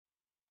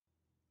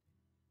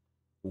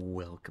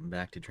Welcome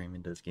back to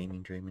Draemond Does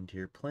Gaming. Draemond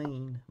here,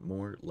 playing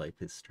more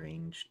Life is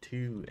Strange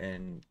 2,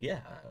 and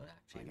yeah,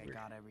 actually, I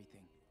got everything.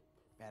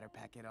 Better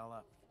pack it all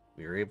up.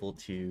 we were able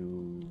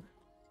to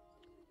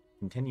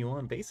continue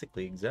on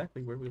basically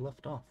exactly where we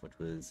left off, which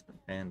was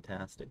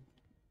fantastic.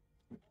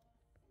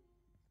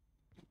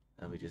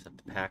 We just have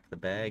to pack the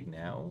bag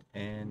now,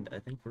 and I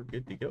think we're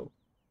good to go.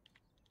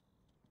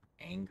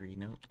 Angry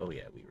note? Oh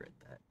yeah, we read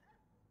that.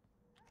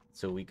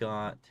 So we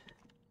got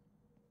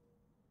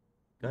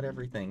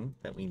everything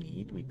that we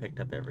need. We picked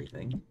up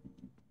everything.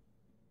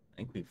 I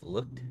think we've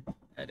looked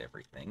at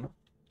everything.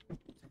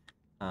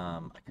 I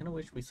kind of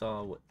wish we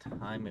saw what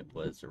time it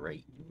was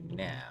right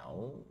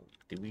now.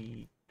 Do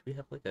we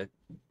have like a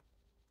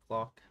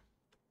clock,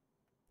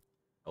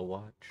 a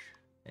watch,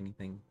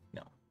 anything?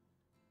 No.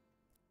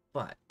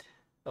 But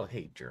oh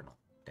hey, journal.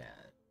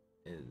 Dad,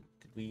 did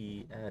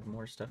we add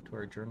more stuff to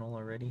our journal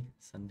already?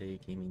 Sunday,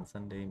 Gaming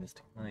Sunday,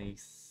 Mystic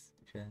Mice,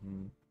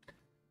 Jen,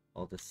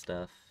 all this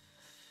stuff.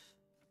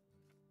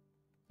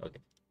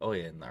 Okay. Oh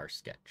yeah, and our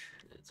sketch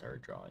is our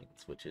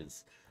drawings, which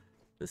is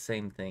the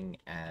same thing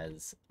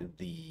as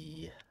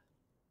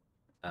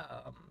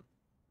um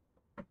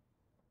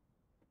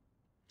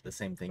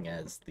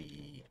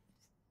the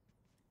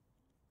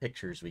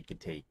pictures we could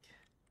take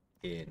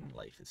in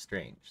Life is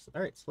Strange. So,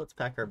 all right, so let's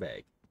pack our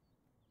bag.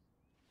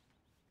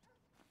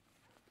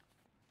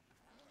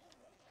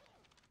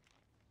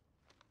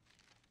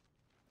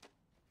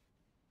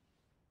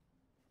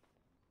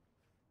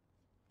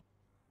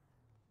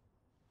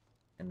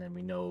 And then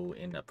we know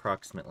in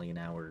approximately an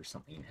hour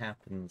something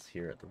happens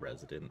here at the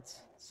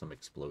residence. Some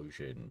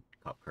explosion,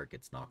 cop car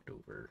gets knocked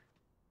over.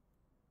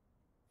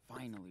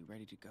 Finally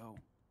ready to go.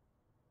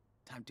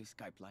 Time to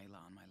Skype Lila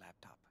on my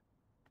laptop.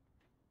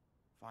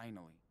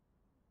 Finally.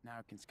 Now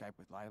I can Skype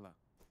with Lila.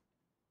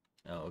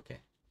 Oh, okay.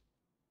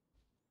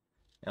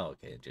 Oh,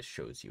 okay, it just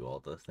shows you all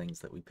the things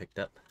that we picked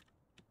up.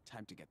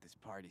 Time to get this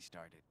party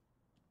started.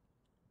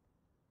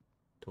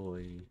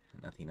 Toy,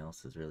 nothing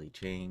else has really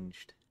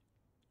changed.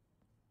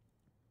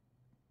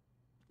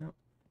 Nope,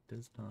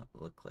 does not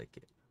look like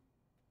it.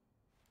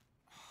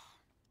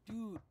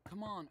 Dude,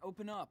 come on,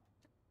 open up.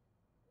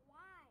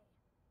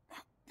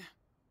 Why?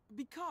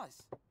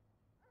 Because. Okay.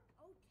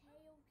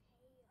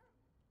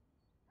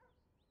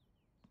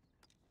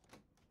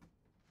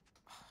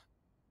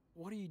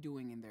 What are you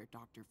doing in there,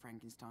 Dr.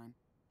 Frankenstein?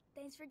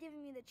 Thanks for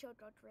giving me the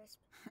choco crisp.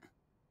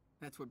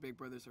 That's what big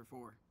brothers are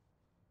for.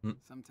 Hmm.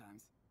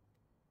 Sometimes.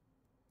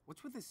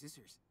 What's with the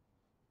scissors?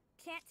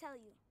 Can't tell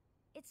you.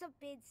 It's a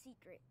big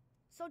secret.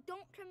 So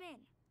don't come in.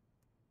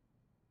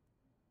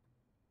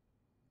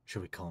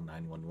 Should we call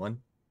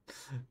 911?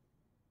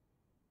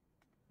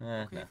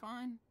 Okay, No.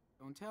 fine.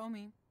 Don't tell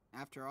me.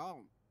 After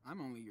all,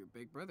 I'm only your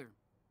big brother,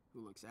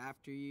 who looks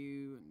after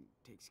you and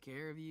takes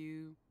care of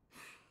you.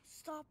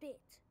 Stop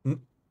it.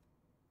 Hmm.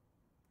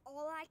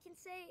 All I can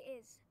say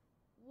is,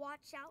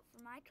 watch out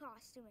for my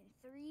costume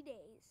in 3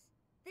 days.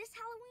 This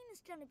Halloween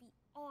is gonna be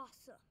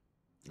awesome.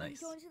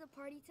 Nice. You going to the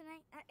party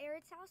tonight at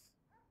Eric's house?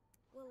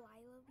 Will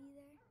Lila be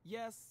there?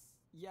 Yes,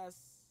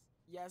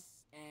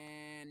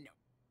 and no.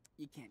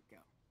 You can't go.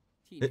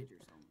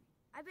 Teenagers only.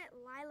 I bet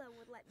Lila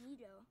would let me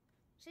go.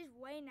 She's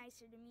way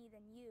nicer to me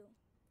than you.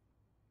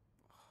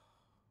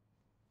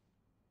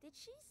 Did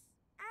she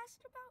ask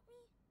about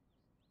me?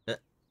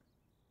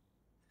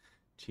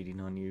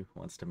 Cheating on you,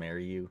 wants to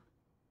marry you.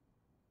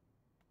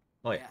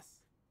 Oh, yeah.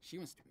 Yes, she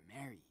wants to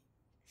marry you.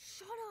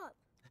 Shut up!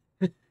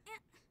 And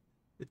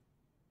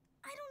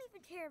I don't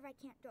even care if I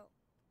can't go.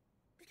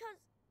 Because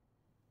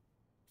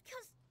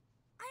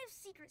I have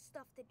secret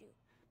stuff to do.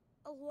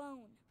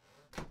 Alone.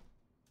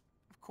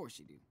 Of course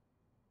you do.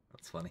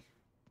 That's funny.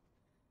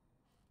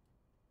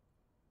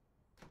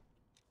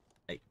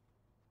 Hey.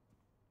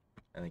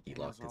 I think he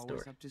locked his door.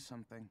 Always up to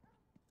something.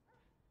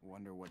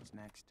 Wonder what's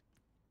next.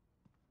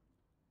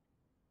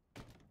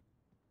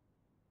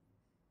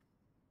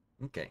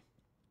 Okay.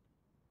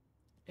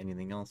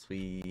 Anything else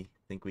we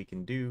think we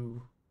can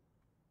do?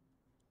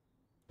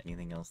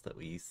 Anything else that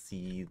we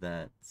see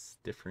that's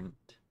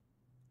different?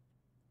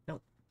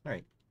 Nope.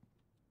 Alright.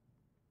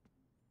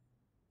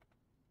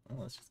 Well,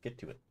 let's just get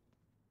to it.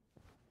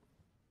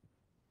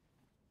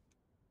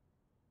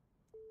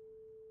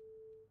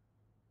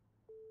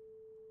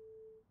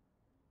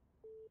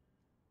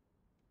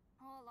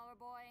 Oh, lower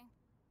boy.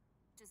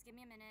 Just give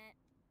me a minute.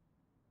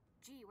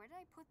 Gee, where did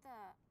I put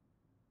the...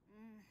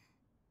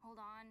 hold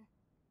on.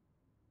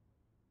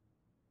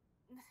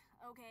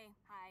 Okay,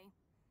 hi.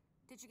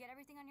 Did you get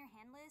everything on your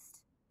hand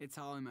list? It's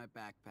all in my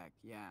backpack,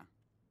 yeah.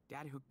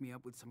 Dad hooked me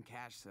up with some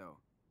cash, so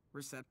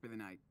we're set for the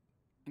night,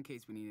 in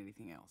case we need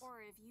anything else.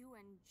 Or if you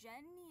and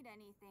Jen need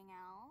anything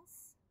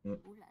else.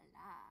 Ooh la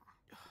la.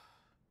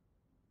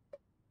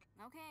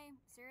 Okay,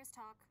 serious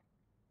talk.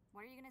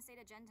 What are you gonna say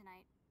to Jen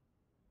tonight?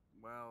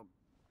 Well,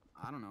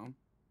 I don't know.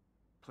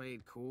 Play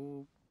it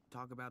cool,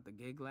 talk about the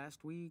gig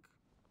last week,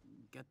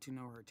 get to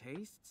know her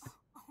tastes.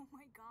 Oh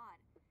my god.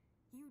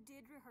 You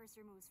did rehearse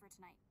your moves for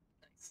tonight.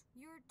 Nice.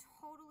 You're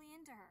totally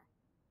into her.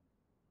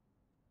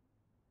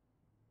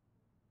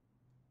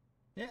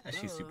 Yeah,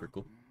 she's super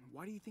cool.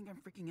 Why do you think I'm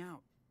freaking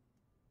out?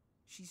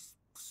 She's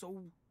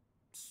so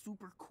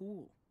super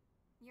cool.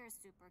 You're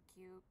super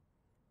cute.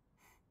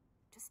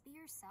 Just be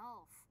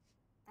yourself.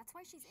 That's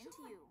why she's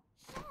into you.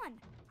 Sean,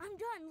 I'm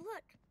done.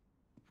 Look,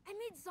 I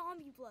made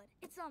zombie blood.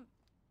 It's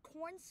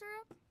corn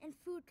syrup and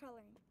food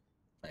coloring.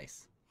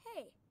 Nice.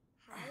 Hey,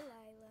 hi,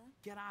 Lila.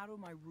 Get out of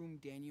my room,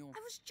 Daniel.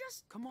 I was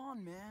just Come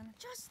on, man.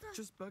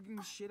 just bugging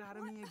the shit out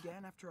of me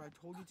again after I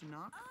told you to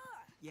knock?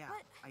 Yeah,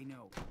 but- I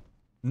know.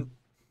 Mm.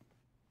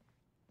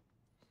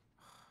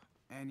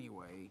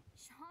 Anyway,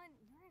 Sean,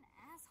 you're an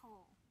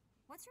asshole.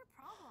 What's your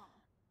problem?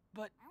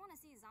 but I want to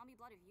see zombie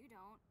blood if you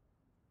don't.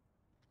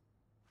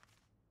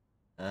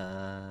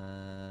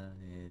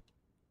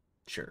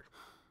 Sure.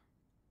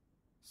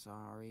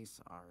 sorry.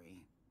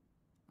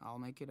 I'll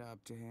make it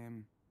up to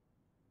him.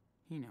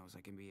 He knows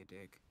I can be a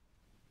dick.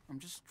 I'm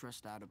just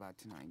stressed out about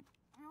tonight.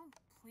 Oh,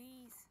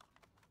 please.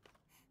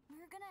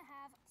 We're gonna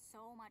have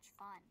so much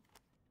fun.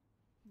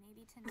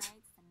 Maybe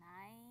tonight's the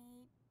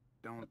night.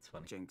 Don't That's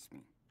funny. jinx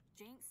me.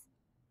 Jinx?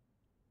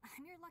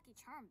 I'm your lucky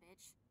charm,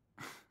 bitch.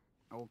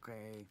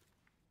 Okay.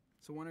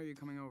 So when are you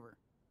coming over?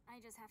 I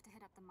just have to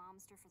hit up the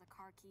momster for the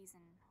car keys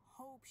and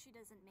hope she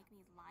doesn't make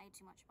me lie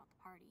too much about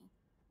the party.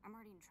 I'm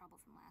already in trouble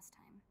from last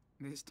time.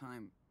 This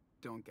time,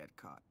 don't get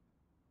caught.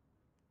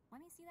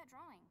 Let me see that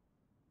drawing.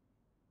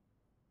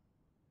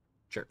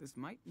 Sure. This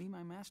might be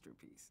my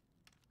masterpiece.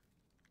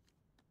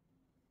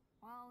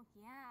 Well,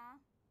 yeah.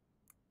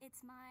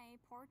 It's my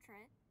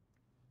portrait.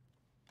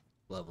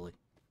 Lovely.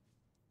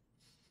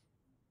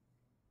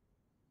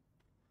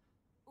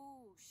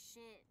 Ooh,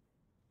 shit.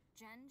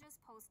 Jen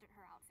just posted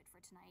her outfit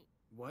for tonight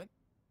What?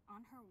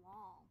 on her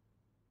wall.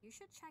 You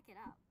should check it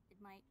out. It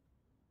might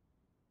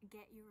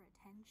get your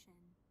attention.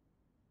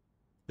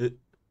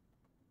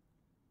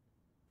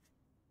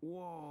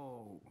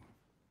 Whoa.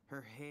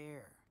 Her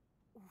hair.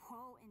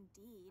 Whoa,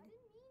 indeed.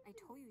 I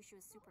told you she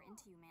was super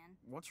into you, man.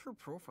 What's her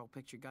profile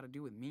picture got to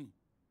do with me?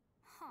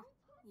 Huh.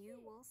 You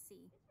will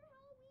see.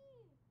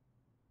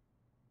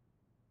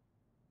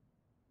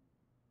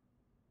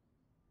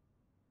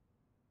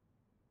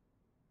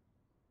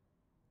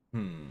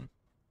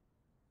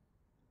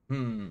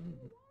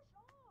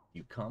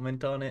 You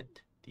comment on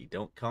it? You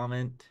don't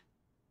comment?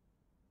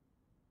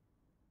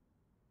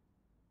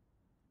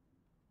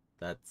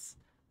 I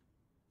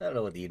don't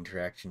know what the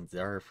interactions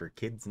are for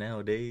kids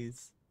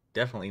nowadays.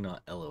 Definitely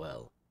not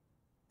LOL.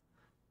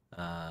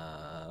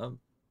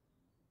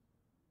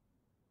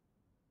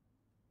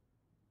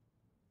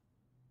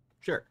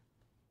 Sure.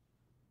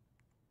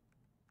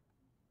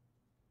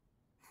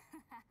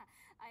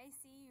 I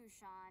see you,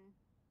 Sean.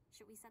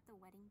 Should we set the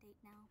wedding date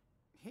now?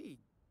 Hey,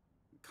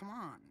 come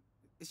on.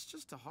 It's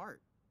just a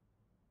heart.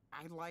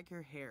 I like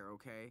her hair,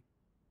 okay?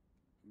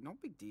 No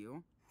big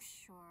deal.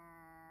 Sure.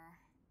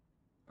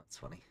 That's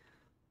funny.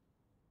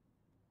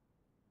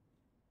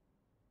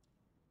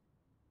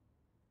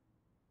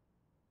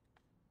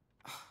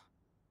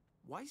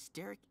 Why is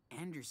Derek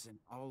Anderson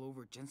all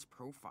over Jen's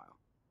profile?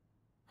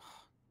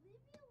 Leave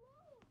me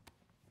alone.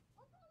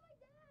 I'll call my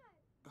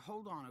dad.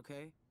 Hold on,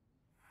 okay?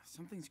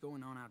 Something's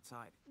going on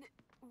outside.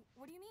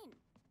 What do you mean?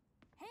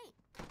 Hey!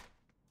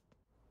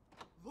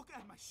 Look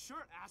at my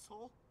shirt,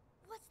 asshole!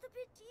 What's the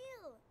big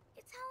deal?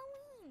 It's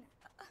Halloween.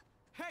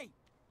 Hey!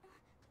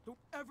 Don't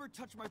ever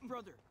touch my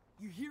brother!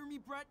 You hear me,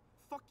 Brett?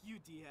 Fuck you,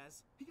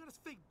 Diaz. He got his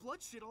fake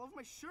blood shit all over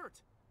my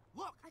shirt.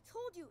 Look! I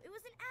told you, it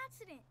was an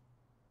accident.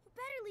 You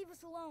better leave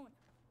us alone.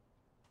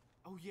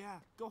 Oh yeah,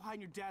 go hide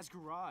in your dad's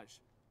garage.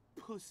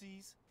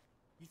 Pussies.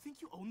 You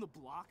think you own the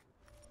block?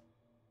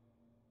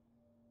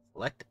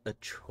 Select a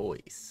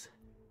choice.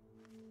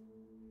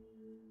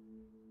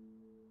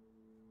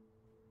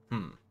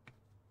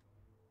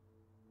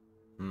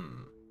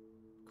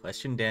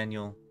 Question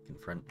Daniel,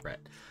 confront Brett.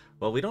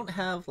 Well, we don't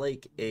have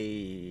like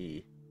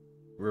a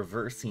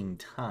reversing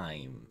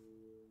time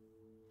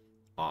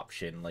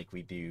option like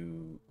we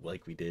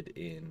did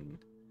in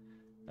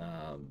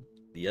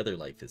the other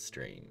Life is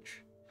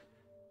Strange.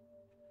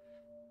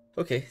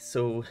 Okay,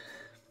 so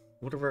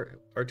what are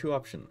our two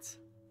options?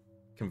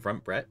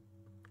 Confront Brett,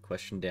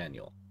 question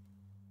Daniel.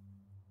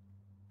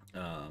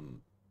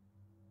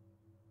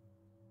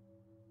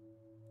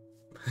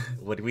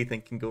 What do we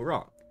think can go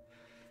wrong?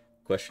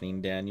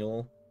 Questioning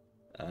Daniel,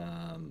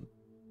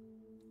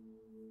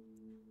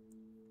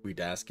 we'd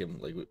ask him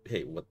like,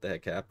 hey, what the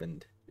heck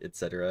happened,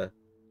 etc.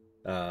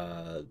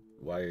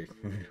 Why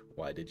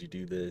did you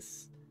do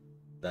this?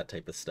 That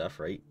type of stuff,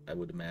 right? I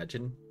would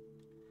imagine.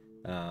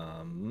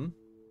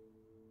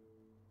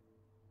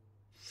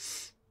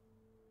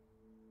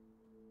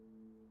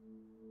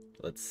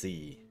 Let's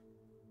see.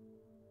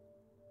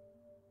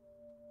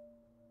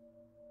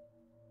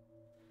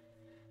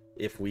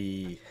 If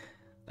we,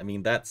 I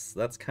mean, that's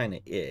kind of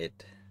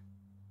it.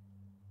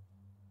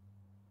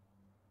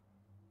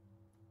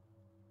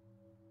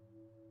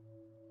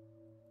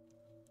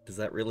 Does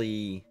that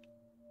really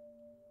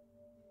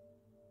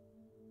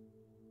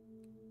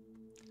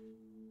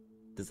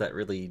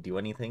do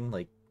anything?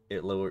 Like,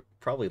 it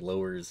probably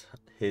lowers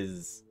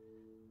his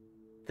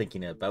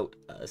thinking about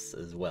us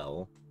as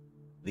well.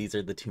 these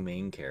are the two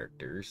main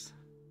characters,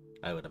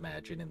 I would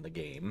imagine, in the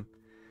game,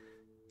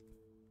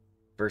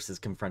 versus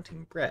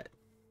confronting Brett.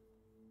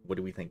 What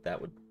do we think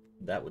that would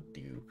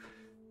do?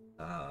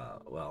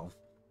 Well,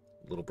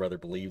 little brother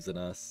believes in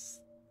us,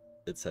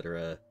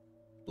 etc.,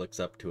 looks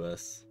up to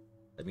us.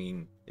 I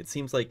mean, it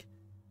seems like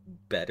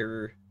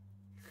better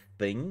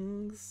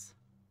things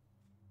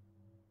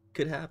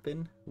could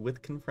happen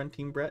with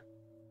confronting Brett.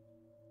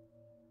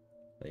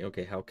 Like,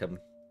 okay, how come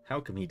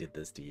he did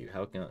this to you?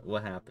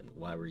 What happened?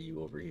 Why were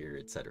you over here,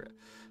 etc.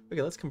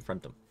 Okay, let's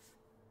confront him.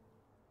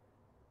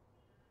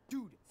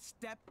 Dude,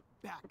 step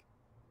back.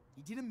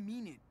 He didn't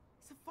mean it.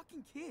 He's a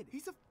fucking kid.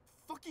 He's a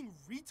fucking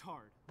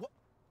retard.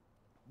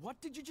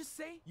 What did you just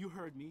say? You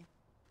heard me,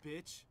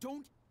 bitch.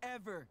 Don't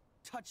ever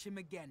touch him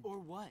again. Or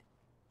what?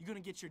 You gonna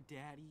get your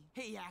daddy?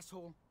 Hey,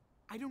 asshole.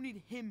 I don't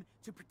need him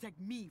to protect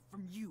me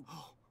from you.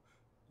 Oh,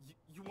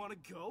 you wanna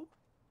go?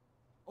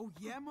 Oh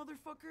yeah,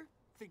 motherfucker?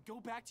 Then go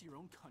back to your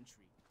own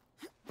country.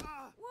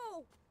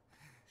 Whoa!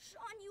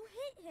 Sean, you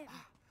hit him!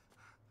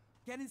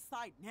 Get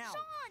inside now.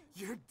 Sean!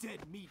 You're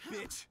dead meat,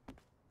 bitch.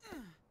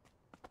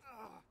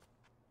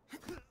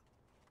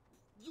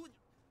 You and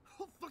your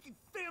whole fucking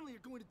family are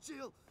going to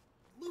jail,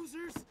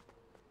 losers.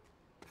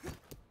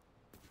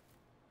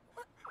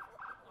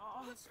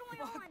 What's going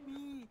Fuck on?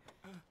 me.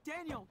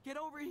 Daniel, get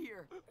over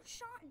here.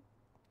 Sean,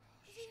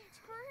 is he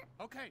hurt?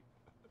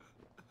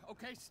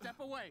 Okay, step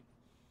away.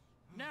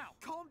 Now.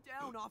 Calm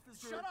down,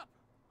 officer. Shut up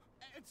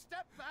and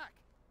step back.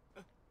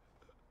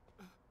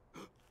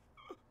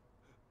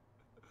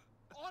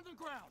 On the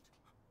ground.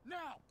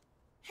 Now.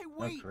 Hey, Oh,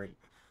 wait. great.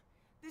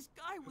 This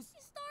guy was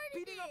He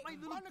started beating up my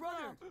it! little On the brother.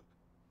 ground.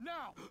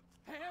 Now.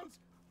 Hands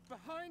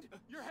behind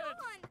your head.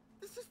 Sean!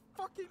 This is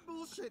fucking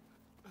bullshit.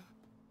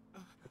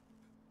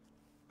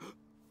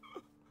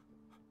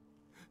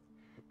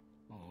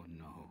 Oh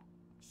no.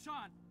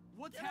 Sean,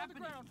 what's Get on the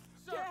happening? ground,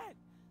 sir. Dad,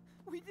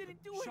 we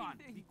didn't do Sean,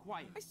 anything. be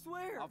quiet. I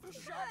swear.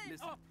 Officer, Shut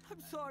listen. Oh,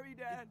 I'm sorry,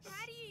 Dad.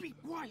 Daddy! Be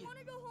quiet. I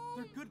wanna go home!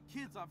 They're good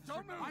kids, officer.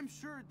 Don't move. I'm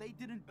sure they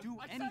didn't do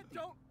I anything. said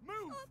don't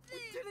move. Stop We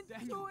this! didn't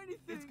Daniel, do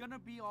anything. It's gonna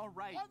be all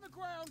right. On the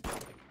ground.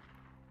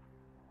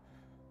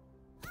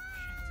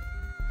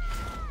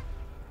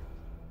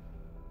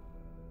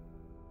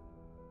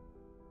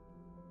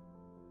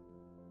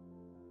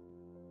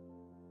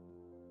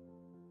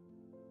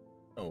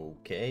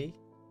 Okay.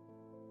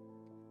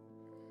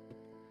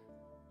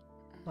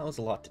 That was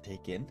a lot to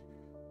take in.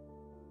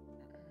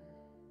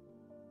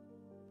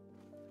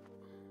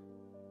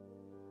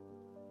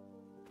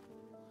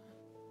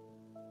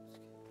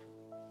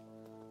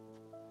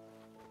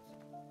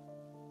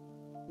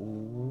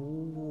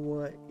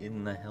 What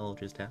in the hell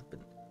just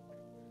happened?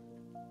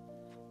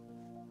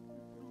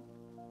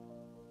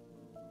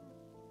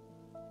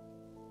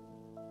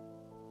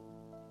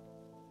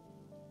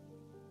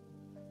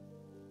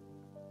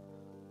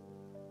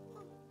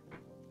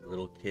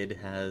 Little kid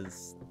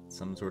has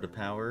some sort of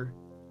power.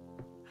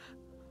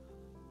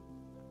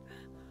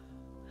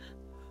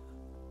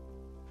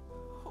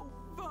 Oh,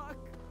 fuck.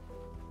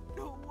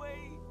 No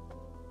way.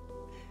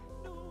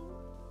 No.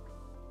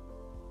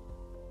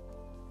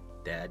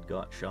 Dad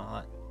got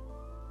shot.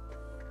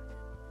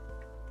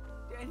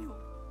 Daniel.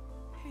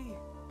 Hey.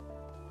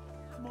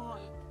 Come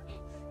on.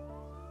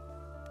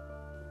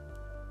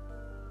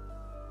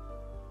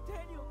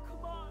 Daniel,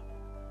 come on.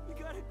 We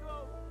gotta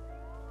go.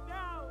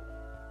 Now.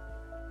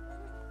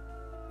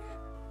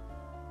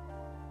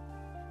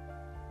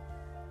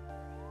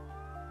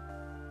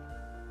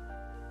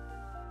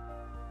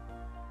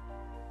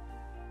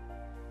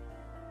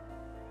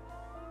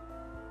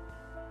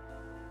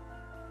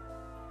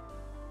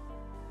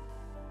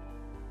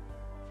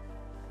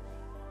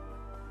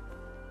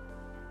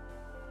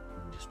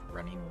 I'm just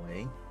running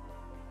away.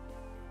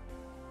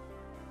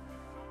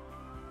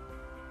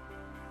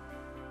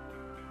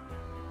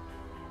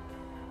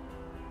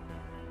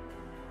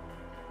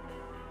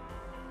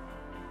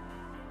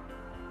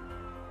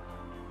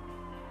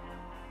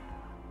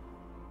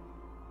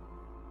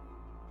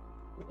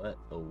 What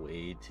a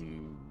way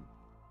to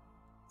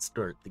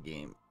start the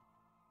game.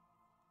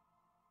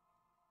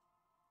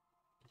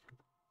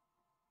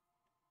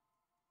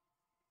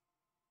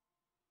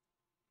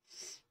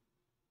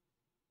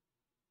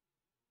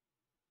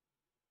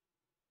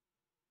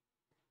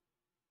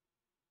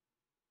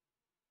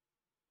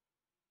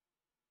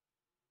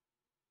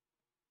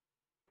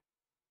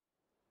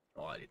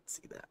 Oh, I didn't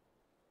see that.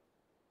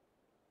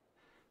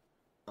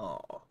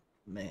 Oh,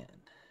 man.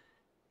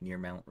 Near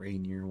Mount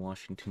Rainier,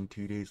 Washington,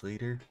 2 days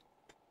later.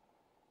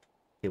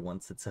 Okay,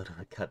 once it's out of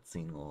a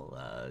cutscene, we'll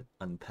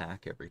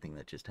unpack everything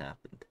that just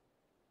happened.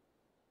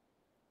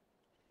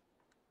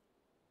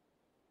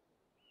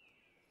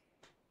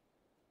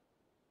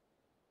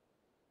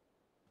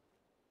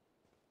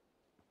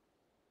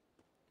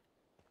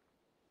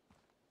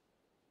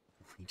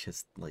 We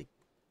just, like,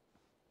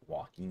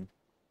 walking.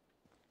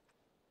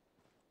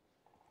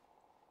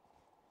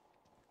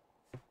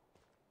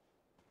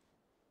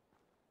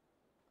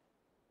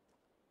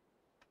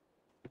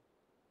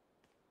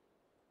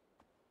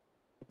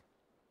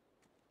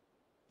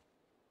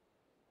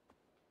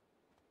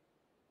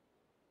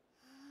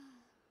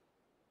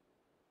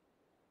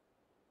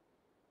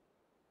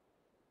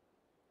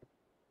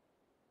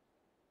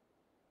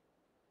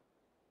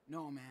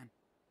 No, man.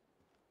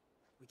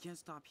 We can't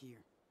stop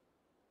here.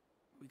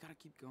 We gotta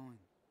keep going.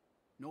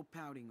 No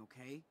pouting,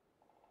 okay?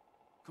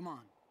 Come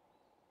on.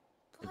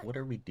 Like, what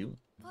are we doing?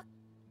 But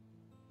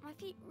my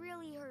feet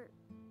really hurt.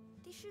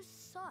 These shoes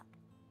suck.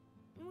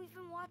 And we've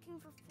been walking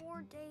for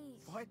 4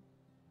 days. What?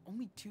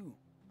 Only 2.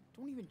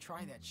 Don't even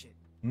try that shit.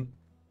 And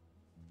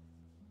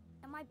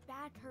my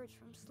back hurts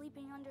from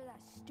sleeping under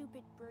that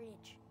stupid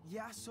bridge.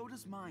 Yeah, so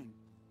does mine.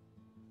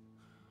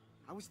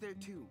 I was there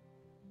too.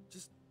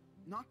 Just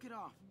knock it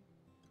off.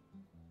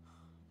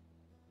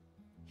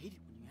 Hate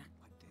it when you act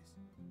like this.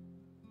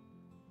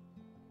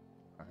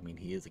 I mean,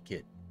 he is a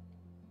kid.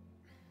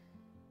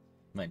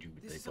 Mind you,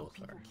 This they is how both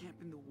people are.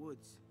 camp in the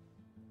woods.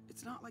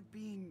 It's not like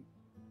being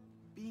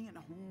at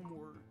home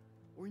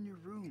or in your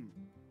room.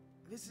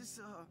 This is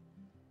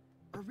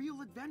a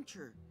real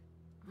adventure,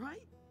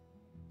 right?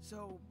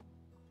 So,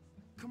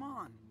 come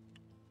on.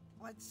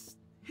 Let's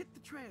hit the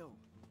trail.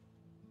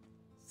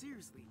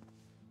 Seriously.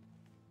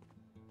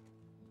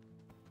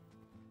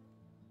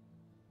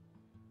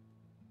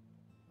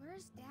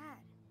 Where's Dad?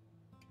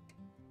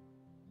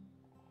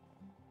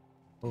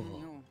 Oh,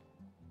 Daniel,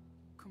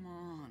 come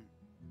on.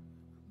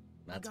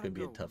 that's gotta gonna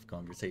be a go. tough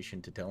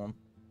conversation to tell him,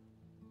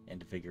 and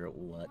to figure out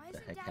what Why the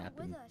isn't heck Dad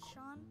happened. with us,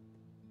 Sean?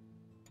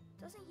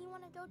 Doesn't he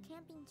want to go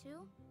camping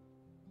too?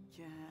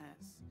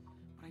 Yes,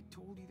 but I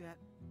told you that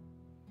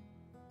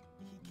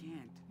he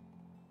can't.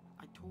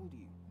 I told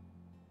you.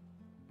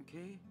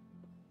 Okay?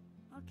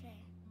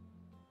 Okay.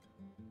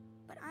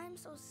 But I'm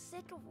so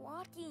sick of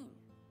walking.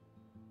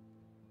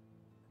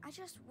 I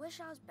just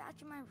wish I was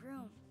back in my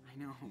room. I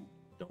know.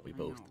 Don't we I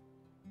both? know.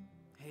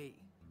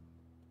 Hey,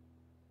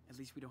 at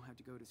least we don't have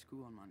to go to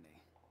school on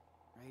Monday,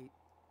 right?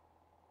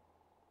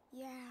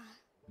 Yeah.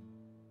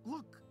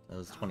 Look! That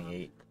was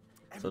 28.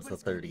 So it's the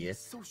everybody's gonna be 30th.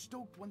 so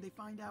stoked when they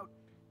find out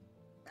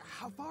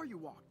how far you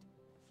walked.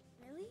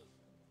 Really?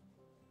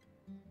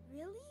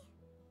 Really?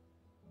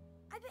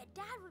 I bet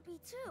Dad would be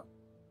too.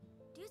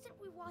 Do you think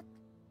we walked,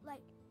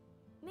 like,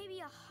 maybe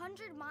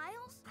 100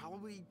 miles?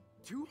 Probably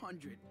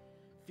 200.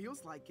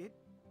 Feels like it.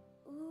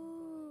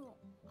 Ooh,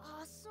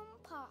 awesome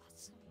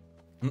possum.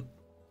 Hmm.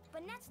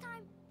 But next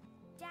time,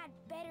 Dad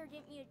better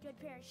get me a good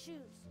pair of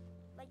shoes,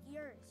 like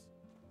yours.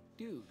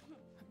 Dude,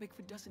 a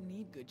Bigfoot doesn't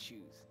need good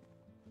shoes.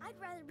 I'd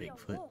rather be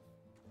Bigfoot. a wolf.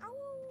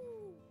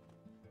 Ow!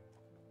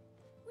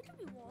 We could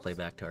be wolves. Play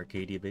back to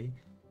Arcadia Bay.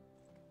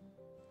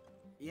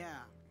 Yeah.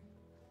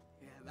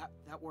 Yeah,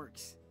 that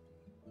works.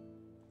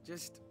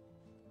 Just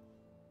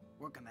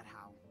work on that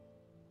how.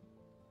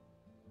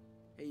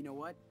 Hey, you know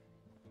what?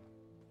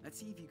 Let's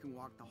see if you can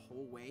walk the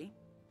whole way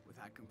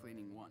without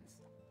complaining once.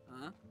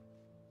 Huh?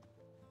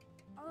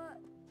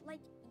 Like,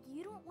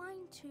 you don't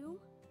whine too?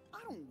 I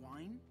don't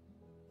whine.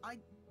 I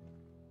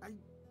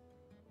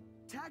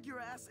tag your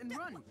ass and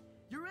run.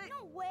 You're it.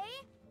 No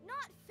way!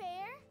 Not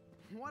fair!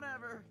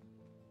 Whatever.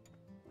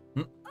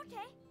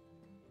 Okay,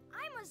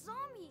 I'm a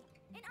zombie,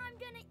 and I'm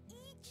gonna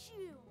eat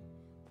you!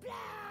 Blah!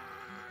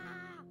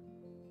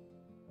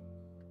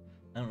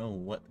 I don't know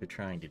what they're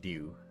trying to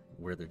do,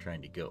 where they're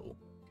trying to go.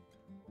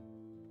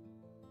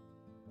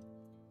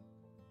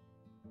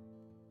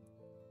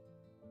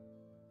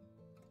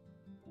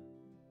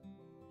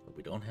 But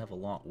we don't have a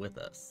lot with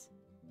us.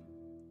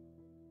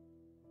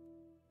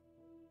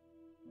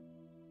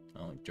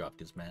 Oh, he dropped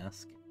his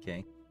mask.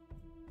 Okay.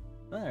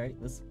 Alright,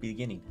 this is the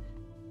beginning.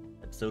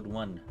 Episode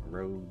 1,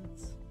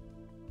 Roads.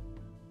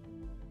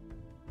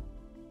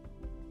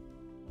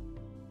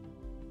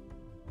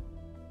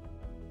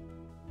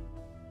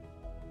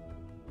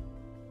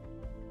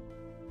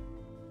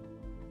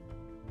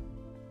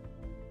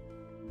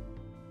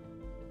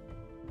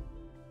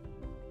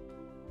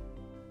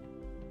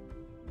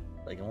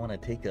 Like, I want to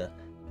take a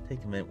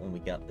minute when we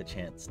got the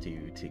chance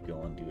to go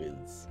onto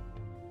his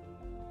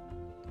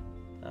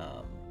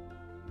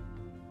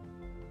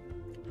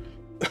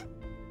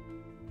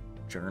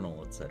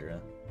journal, etc.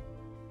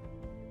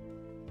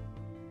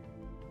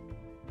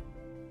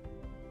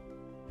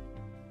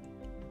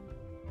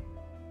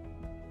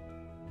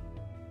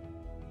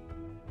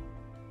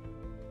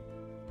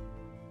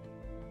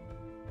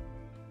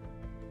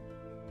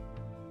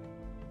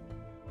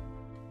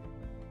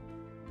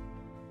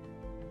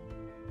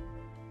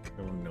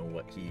 I don't know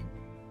what he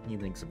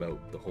thinks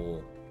about the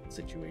whole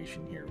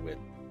situation here with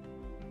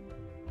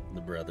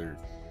the brother,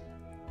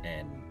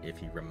 and if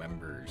he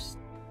remembers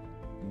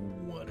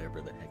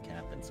whatever the heck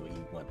happened. So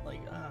he went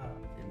like,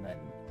 in that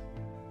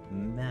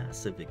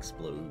massive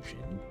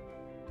explosion,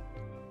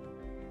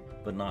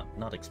 but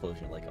not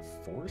explosion, like a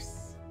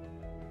force,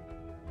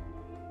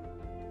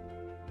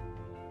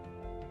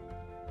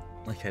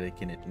 like had it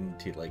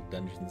into like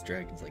Dungeons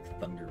Dragons, like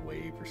Thunder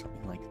Wave or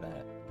something like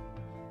that.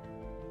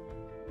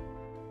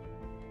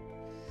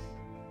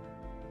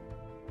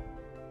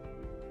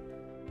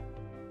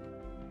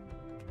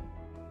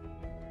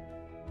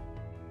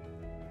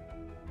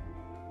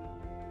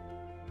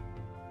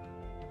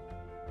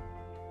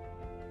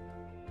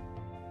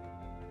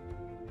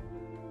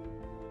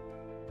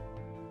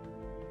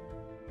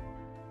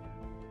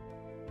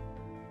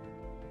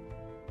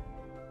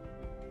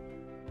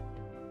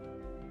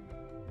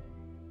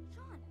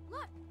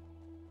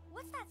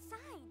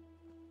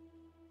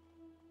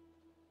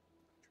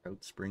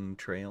 Trout Spring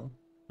Trail.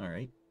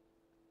 Alright.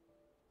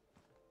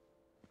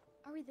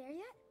 Are we there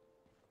yet?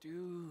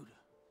 Dude,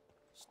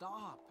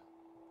 stop.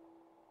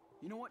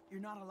 You know what?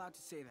 You're not allowed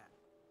to say that.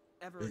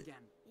 Ever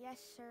again. Yes,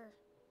 sir.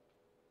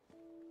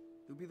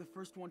 You'll be the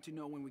first one to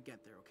know when we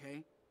get there,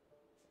 okay?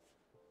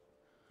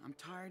 I'm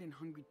tired and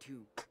hungry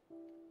too.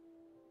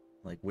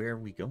 Like, where are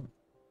we going?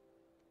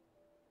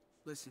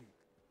 Listen,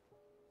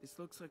 this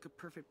looks like a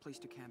perfect place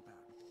to camp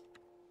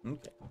out.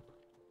 Okay.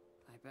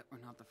 I bet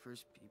we're not the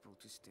first people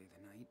to stay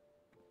the night.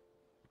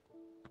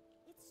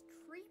 It's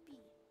creepy.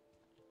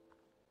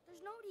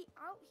 There's nobody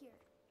out here.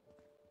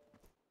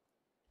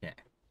 Yeah.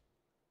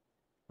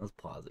 Let's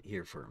pause it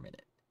here for a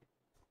minute.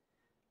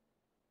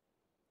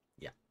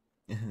 Yeah.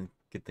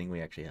 Good thing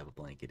we actually have a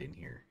blanket in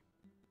here.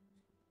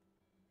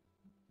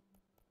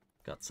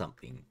 Got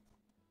something.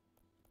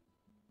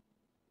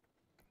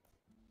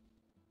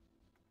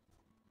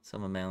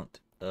 Some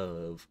amount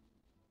of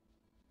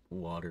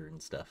water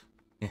and stuff.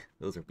 Yeah,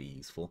 those will be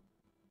useful.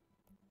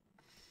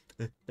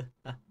 In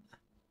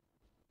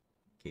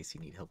case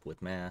you need help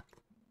with math.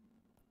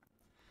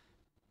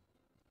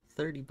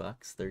 30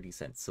 bucks, 30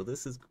 cents. So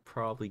this is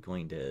probably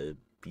going to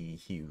be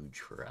huge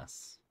for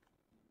us.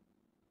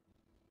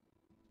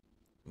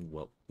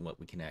 What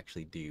we can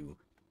actually do.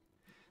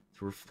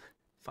 So we're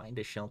find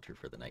a shelter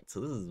for the night. So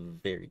this is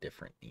very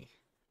different.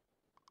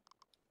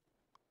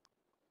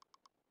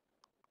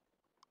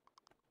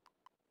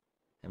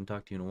 Haven't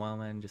talked to you in a while,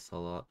 man. Just saw a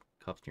lot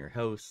of cops near your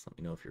house. Let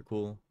me know if you're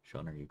cool.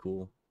 Sean, are you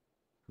cool?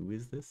 Who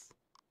is this?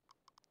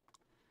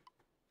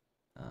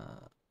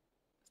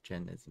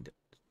 Jen isn't.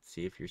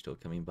 See if you're still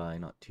coming by.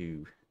 Not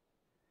to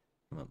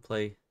come and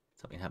play.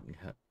 Something happened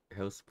at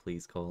your house.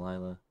 Please call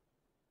Lila.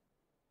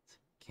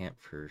 Can't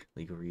for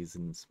legal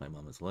reasons. My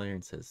mom is a lawyer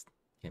and says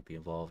can't be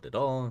involved at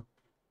all.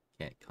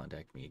 Can't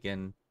contact me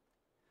again.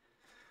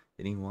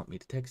 They didn't even want me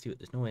to text you.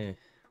 There's no way I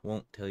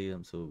won't tell you.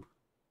 I'm so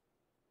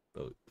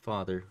about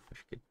father.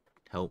 Wish I could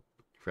help.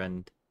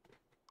 Friend.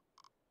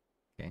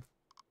 Okay.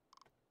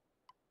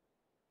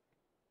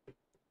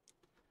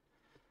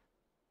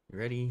 You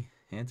ready?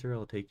 Answer.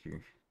 I'll take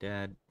your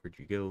dad. Where'd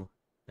you go?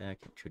 Back.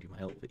 Haven't showed you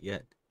my outfit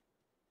yet.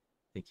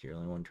 Think you're the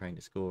only one trying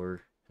to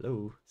score.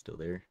 Hello. Still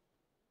there.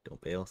 Don't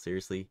bail.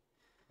 Seriously.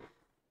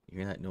 You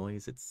hear that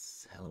noise?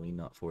 It's Halloween,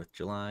 not 4th of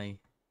July.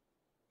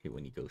 Hate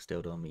when you ghost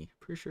out on me.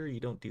 Pretty sure you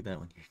don't do that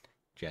when you're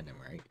Jenim,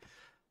 right?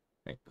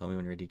 Right, call me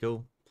when you're ready to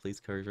go. Police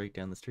car's right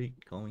down the street.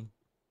 Call me.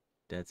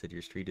 Dad said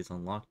your street is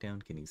on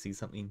lockdown. Can you see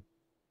something?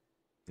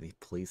 You need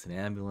police and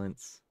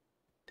ambulance.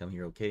 Tell me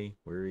you're okay.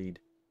 Worried.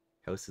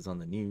 House is on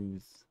the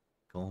news.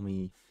 Call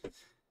me.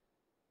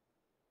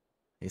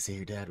 They say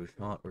your dad was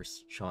shot or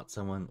shot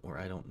someone or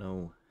I don't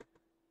know.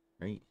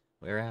 Right?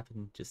 Whatever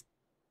happened, just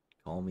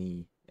call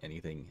me.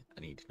 Anything.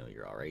 I need to know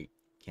you're alright.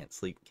 Can't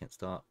sleep. Can't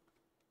stop.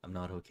 I'm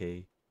not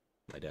okay.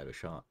 My dad was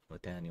shot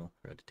with Daniel.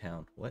 We're out of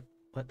town. What?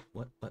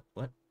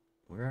 What?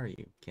 Where are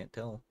you? Can't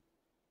tell.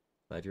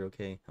 Glad you're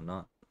okay. I'm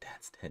not.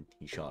 Dad's dead.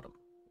 He shot him.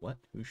 What?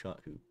 Who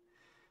shot who?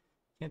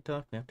 Can't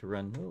talk. I have to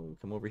run. No,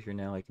 come over here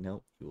now. I can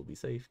help. You will be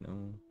safe.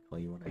 No, call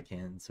you when I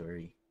can.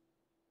 Sorry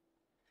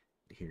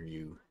to hear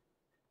you.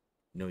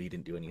 No, you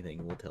didn't do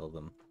anything. We'll tell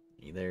them.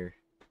 Are you there?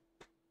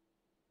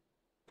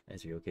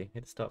 As you okay? I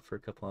had to stop for a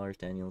couple hours.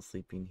 Daniel's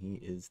sleeping. He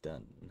is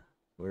done.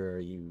 Where are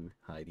you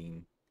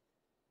hiding?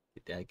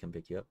 Did Dad come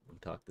pick you up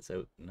and talk this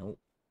out? Nope.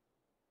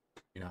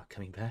 You're not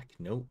coming back?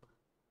 Nope.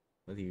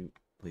 Will you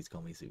please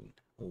call me soon?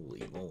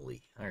 Holy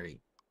moly. Alright.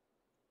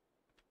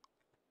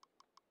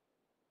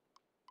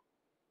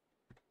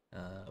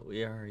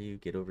 Where are you?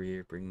 Get over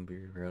here. Bring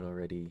beer out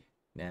already.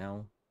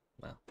 Now?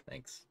 Well,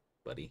 thanks,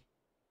 buddy.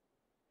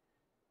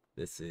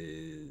 This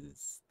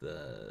is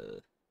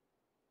the...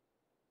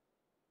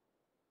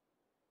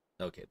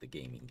 Okay, the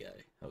gaming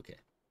guy. Okay.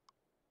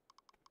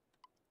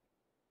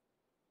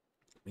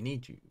 We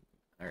need you.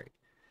 Alright.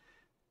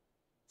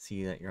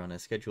 See that you're on a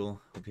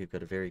schedule. Hope you've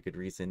got a very good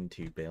reason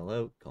to bail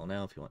out. Call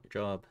now if you want your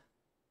job.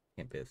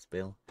 Can't pay this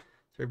bail.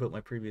 Sorry about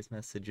my previous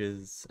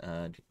messages.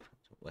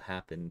 What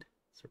happened.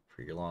 Sorry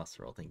for your loss.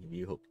 We're all thinking of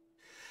you. Hope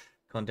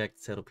contact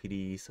Seattle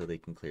PD so they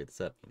can clear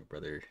this up. You and your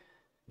brother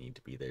need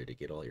to be there to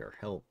get all your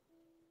help.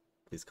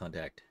 Please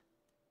contact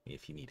me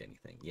if you need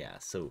anything. Yeah,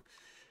 so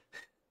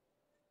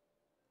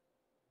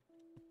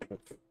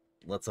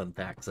let's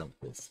unpack some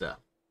of this stuff.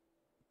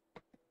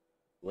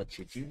 What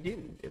should you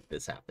do if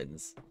this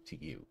happens to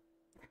you?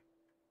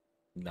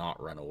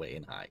 Not run away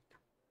and hide.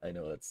 I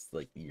know that's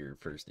like your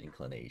first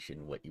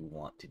inclination, what you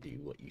want to do,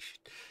 what you should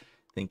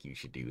think you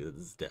should do.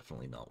 This is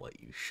definitely not what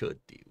you should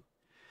do.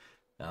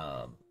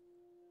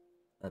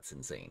 That's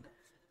insane.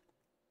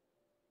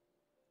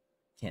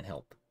 Can't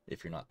help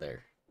if you're not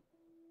there.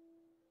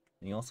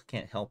 And you also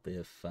can't help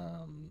if,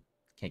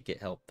 can't get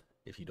help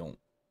if you don't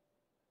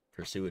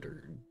pursue it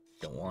or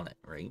don't want it,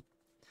 right?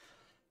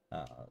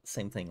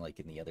 Same thing like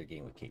in the other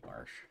game with Kate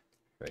Marsh,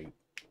 right?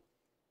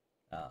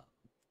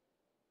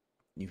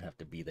 You have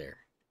to be there,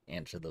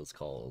 answer those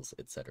calls,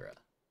 etc.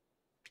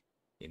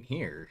 In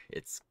here,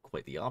 it's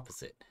quite the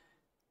opposite.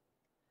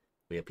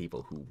 We have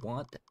people who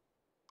want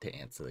to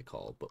answer the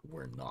call, but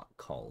we're not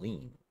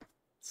calling.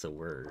 So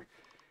we're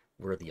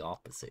the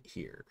opposite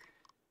here.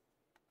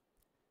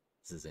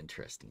 This is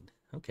interesting.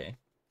 Okay.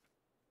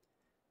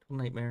 Total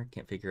nightmare.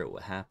 Can't figure out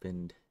what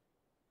happened.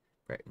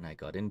 Brett and I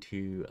got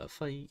into a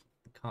fight.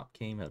 The cop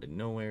came out of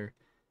nowhere.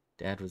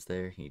 Dad was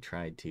there. He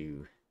tried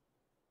to...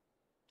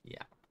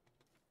 Yeah.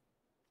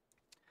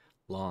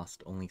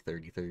 Lost. Only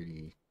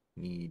 30-30.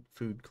 Need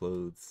food,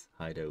 clothes,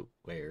 hideout,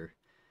 wear.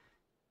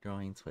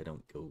 Drawing so I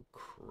don't go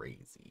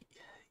crazy.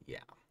 Yeah.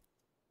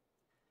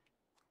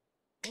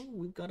 Oh,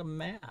 we've got a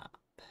map.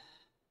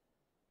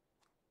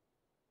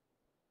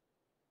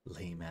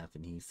 Lame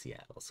Avenue,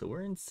 Seattle. So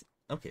we're in...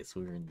 Okay, so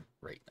we're in...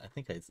 Right, I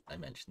think I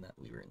mentioned that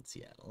we were in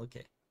Seattle.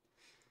 Okay.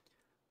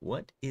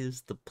 What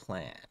is the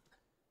plan?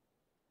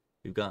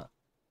 We've got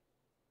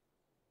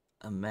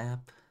a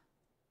map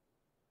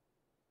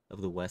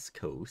of the West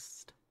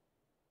Coast.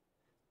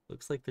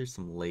 Looks like there's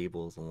some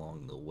labels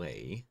along the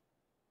way.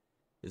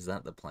 Is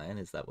that the plan?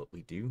 Is that what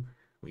we do?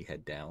 We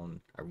head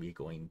down. Are we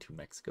going to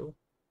Mexico?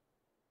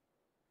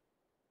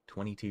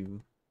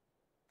 22-0.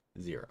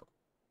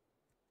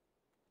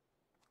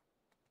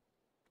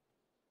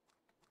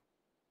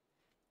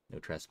 No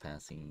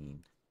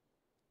trespassing.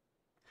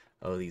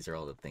 Oh, these are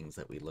all the things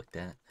that we looked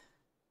at.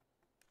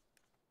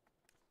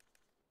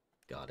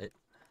 Got it.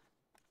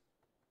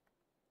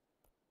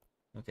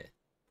 Okay.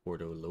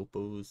 Puerto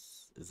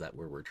Lopos. Is that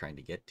where we're trying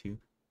to get to?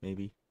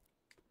 Maybe?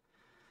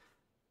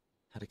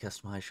 How to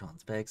customize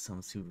Sean's bag.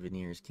 Some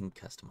souvenirs can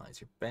customize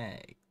your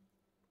bag.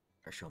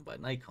 Are shown by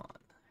an icon.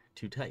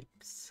 2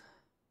 types.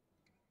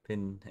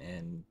 Pin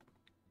and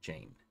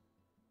chain.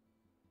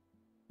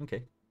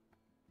 Okay.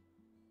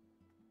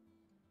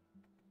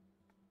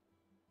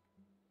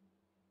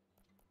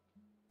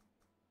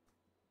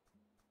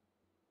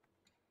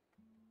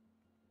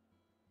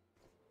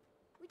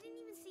 We didn't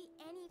even see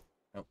any.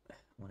 Oh, I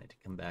wanted to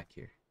come back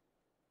here.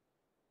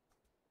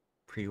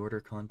 Pre-order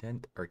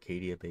content,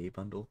 Arcadia Bay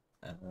bundle.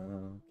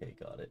 Okay,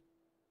 got it.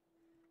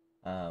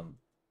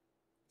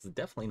 It's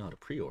definitely not a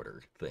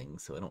pre-order thing,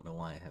 so I don't know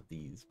why I have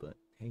these, but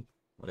hey,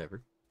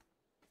 whatever.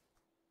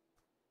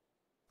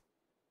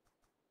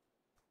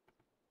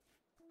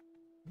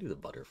 Do the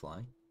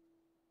butterfly.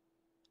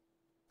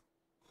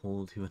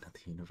 Hold to another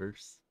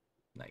universe.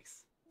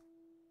 Nice.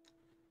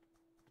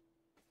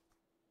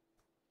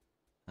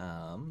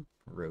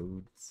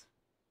 Roads.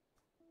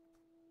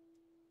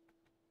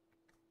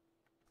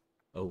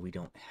 Oh, we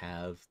don't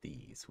have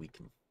these. We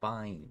can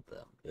find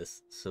them.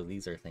 So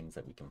these are things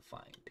that we can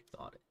find.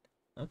 Got it.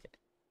 Okay.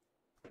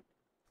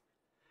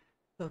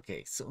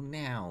 Okay, so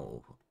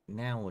now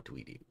what do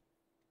we do?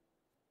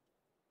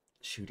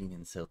 Shooting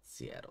in South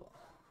Seattle.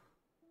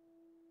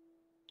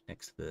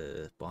 Next to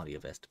the body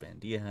of Esteban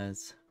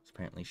Diaz. Was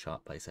apparently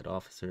shot by said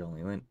officer.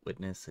 Only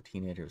witness, a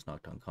teenager, was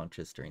knocked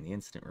unconscious during the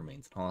incident,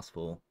 remains in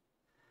hospital.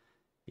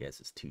 He has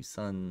his 2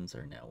 sons,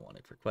 are now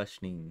wanted for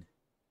questioning.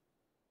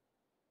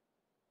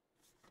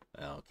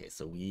 Okay,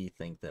 so we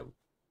think that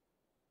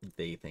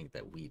they think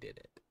that we did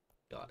it.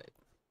 Got it.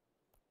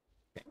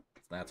 Okay,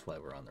 so that's why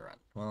we're on the run.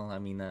 Well, I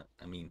mean,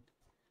 kind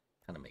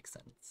of makes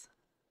sense.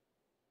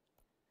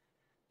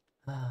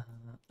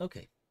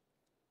 Okay.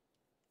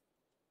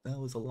 That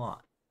was a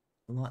lot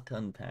to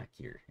unpack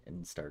here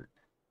and start.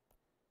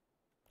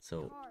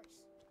 So, Cars.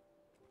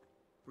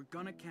 We're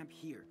gonna camp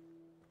here.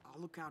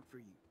 I'll look out for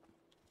you.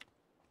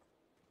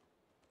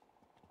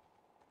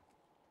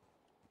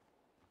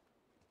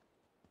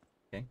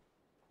 okay.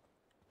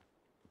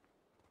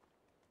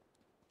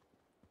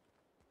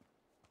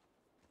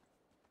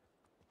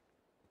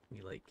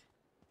 We like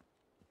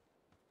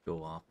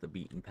go off the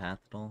beaten path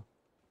at all?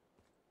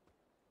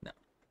 No.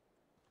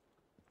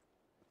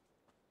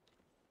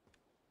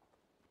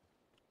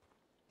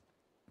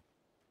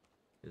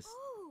 Just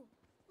Oh,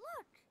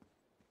 look!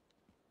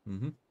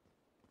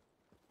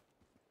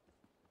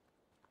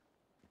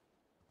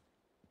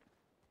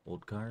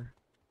 Old car.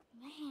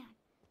 Man,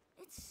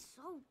 it's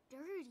so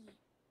dirty.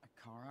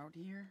 A car out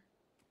here?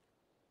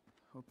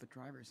 Hope the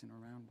driver isn't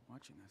around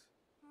watching us.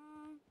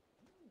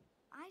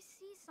 I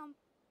see some.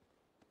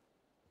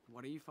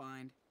 What do you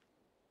find?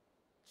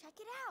 Check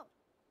it out.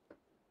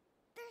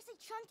 There's a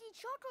chunky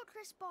Choco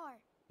Crisp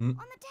bar Hmm?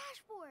 on the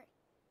dashboard.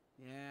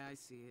 Yeah, I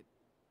see it.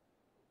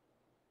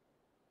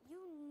 You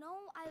know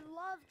I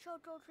love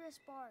Choco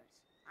Crisp bars.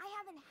 I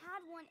haven't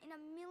had one in a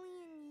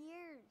million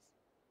years.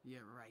 Yeah,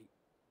 right.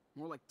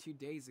 More like 2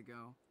 days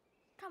ago.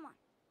 Come on.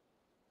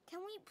 Can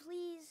we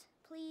please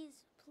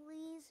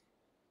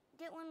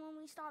get one when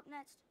we stop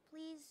next?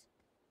 Please?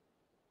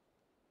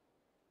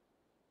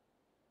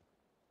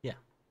 Yeah.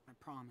 I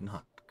promise.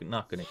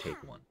 Not gonna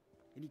take Yeah. one.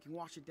 And you can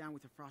wash it down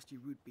with a frosty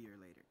root beer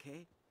later,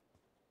 okay?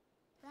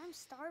 But I'm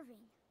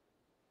starving.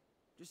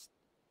 Just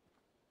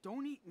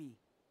don't eat me.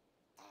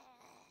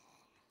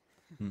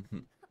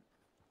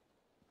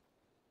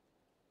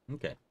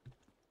 Okay.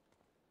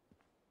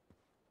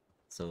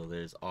 So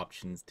there's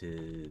options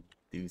to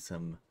do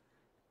some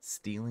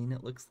stealing,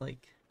 it looks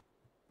like.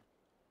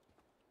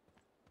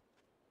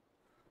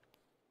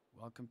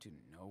 Welcome to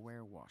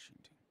Nowhere,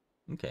 Washington.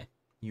 Okay.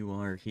 You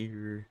are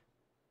here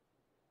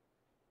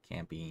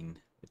camping,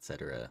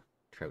 etc.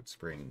 Trout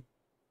Spring,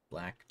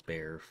 Black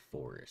Bear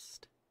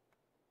Forest.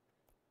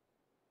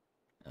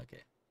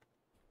 Okay.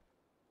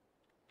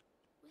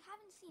 We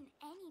haven't seen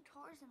any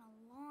cars in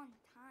a long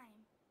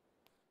time.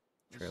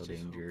 Trail Let's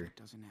just hope danger.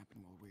 that doesn't happen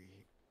while we're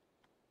here.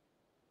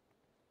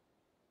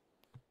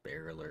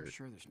 Bear I'm alert.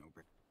 sure there's no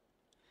break.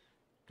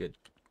 Good.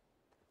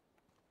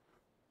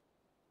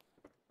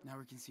 Now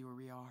we can see where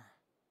we are.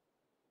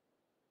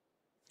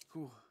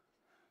 Cool.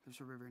 There's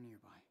a river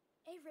nearby.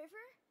 A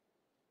river?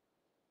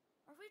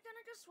 Are we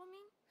gonna go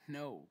swimming?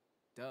 No,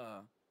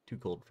 duh. Too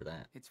cold for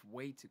that. It's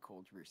way too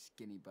cold for a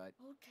skinny butt.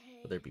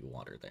 Okay. Will there be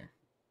water there?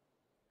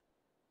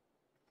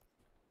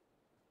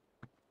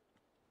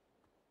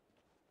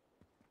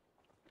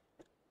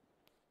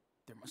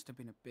 There must have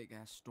been a big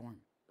ass storm.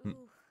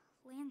 Ooh,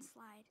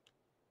 landslide.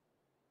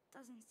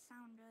 Doesn't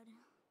sound good.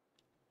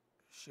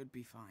 Should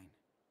be fine.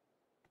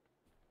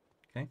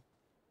 Okay.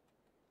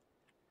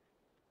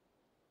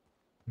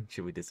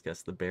 Should we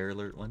discuss the bear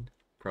alert one?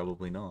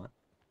 Probably not.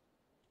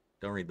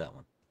 Don't read that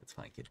one. It's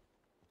fine, kid.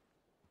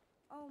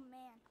 Oh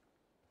man,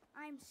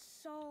 I'm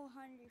so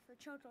hungry for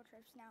Choco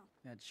Trips now.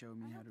 Dad showed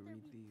me I how hope to there'll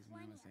read be these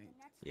when I plenty was at the 8.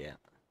 next one.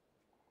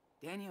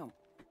 Yeah, Daniel,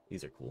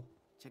 these are cool.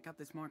 check out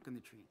this mark on the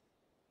tree.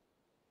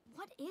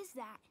 What is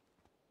that?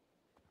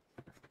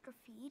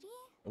 Graffiti?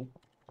 Oh,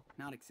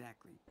 Not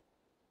exactly.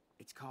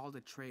 It's called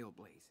a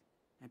trailblaze,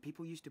 and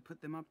people used to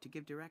put them up to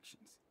give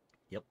directions.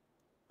 yep.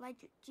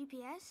 Like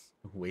GPS?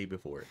 Way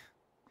before.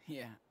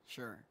 Yeah,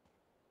 sure.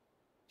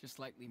 Just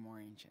slightly more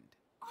ancient.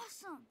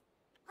 Awesome!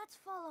 Let's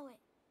follow it.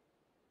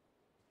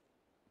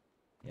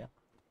 Yeah.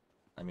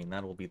 I mean,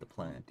 that will be the My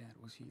plan. dad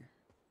was here.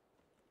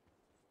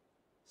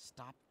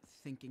 Stop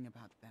thinking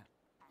about that.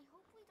 I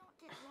hope we don't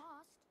get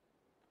lost.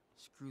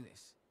 Screw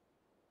this.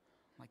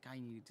 Like I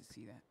needed to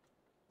see that.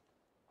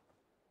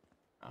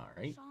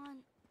 Alright. Sean,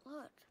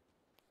 look.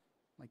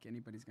 Like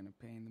anybody's gonna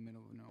pay in the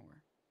middle of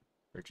nowhere.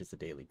 Purchase a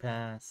daily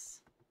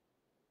pass.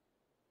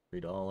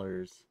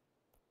 $3.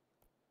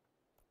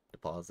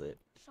 Deposit.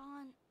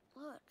 Sean,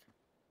 look.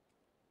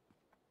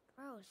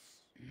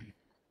 Gross.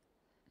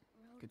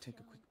 Could take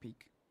a Roadkill. quick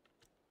peek.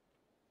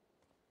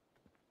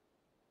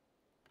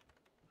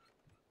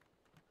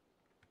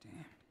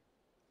 Damn.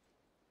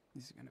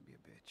 This is gonna be a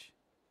bitch.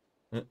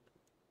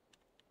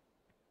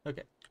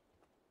 Okay.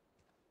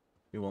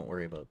 We won't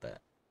worry about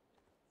that.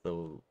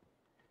 So,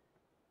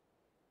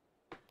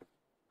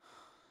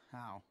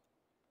 How?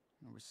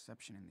 No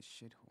reception in this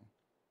shithole.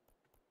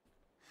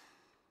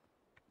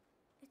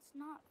 It's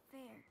not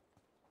fair.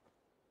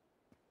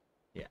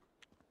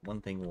 one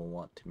thing we'll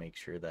want to make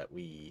sure that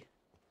we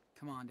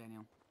Come on,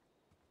 Daniel.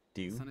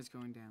 do The sun is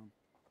going down.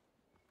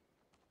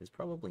 is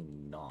probably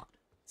not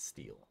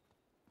steal.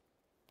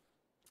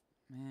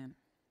 Man,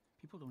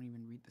 people don't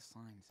even read the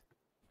signs.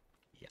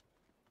 Yeah.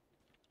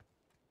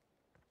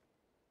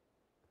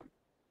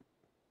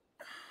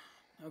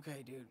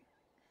 Okay, dude.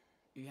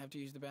 You have to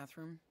use the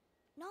bathroom?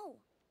 No.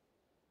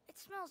 It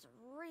smells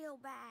real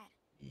bad.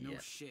 No Yeah.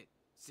 shit.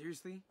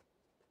 Seriously?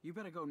 You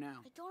better go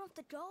now. I don't have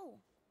to go.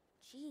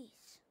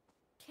 Jeez.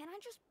 Can't I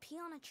just pee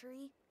on a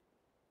tree?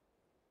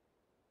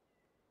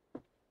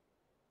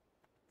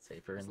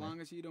 Safer As in long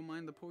as you don't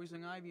mind the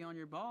poison ivy on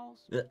your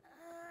balls. there.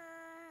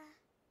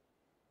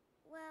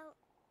 Well,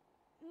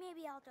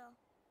 maybe I'll go.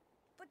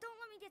 But don't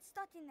let me get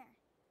stuck in there.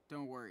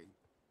 Don't worry.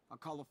 I'll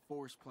call the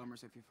forest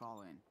plumbers if you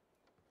fall in.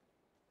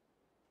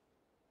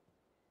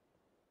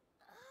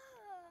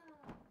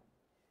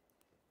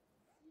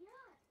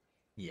 Yuck.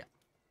 Yeah.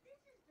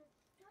 This is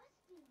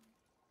disgusting.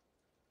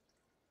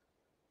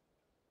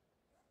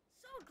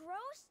 So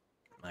gross.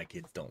 My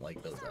kids don't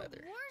like those These are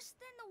either. worse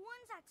than the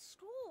ones at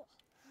school.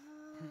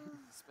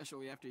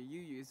 Especially after you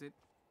use it.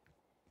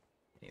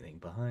 Anything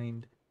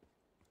behind?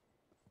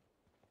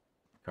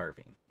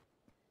 Carving.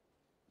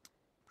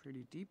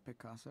 Pretty deep,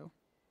 Picasso.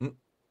 Hey.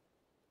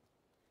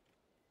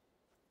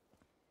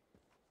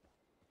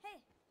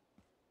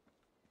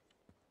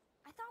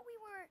 I thought we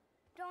were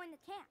going to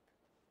camp.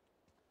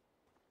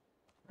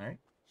 Alright.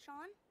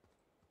 Sean,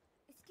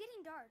 it's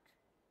getting dark.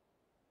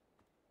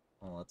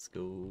 Well, let's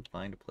go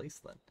find a place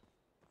then.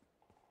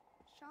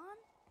 Sean,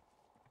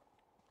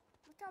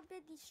 look how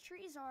big these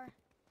trees are.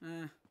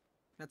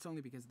 That's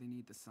only because they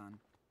need the sun.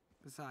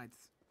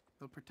 Besides,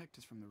 they'll protect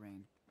us from the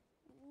rain.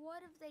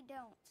 What if they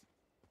don't?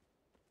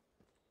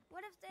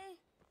 What if they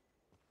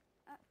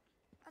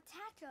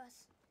attack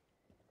us?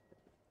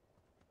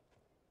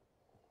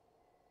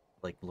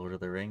 Like Lord of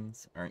the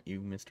Rings, aren't you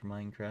Mr.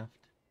 Minecraft?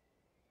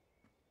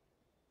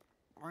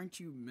 Aren't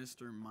you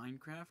Mr.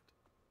 Minecraft?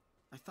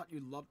 I thought you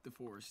loved the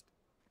forest.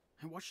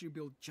 I watched you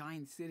build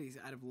giant cities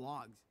out of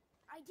logs.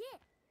 I did.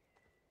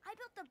 I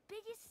built the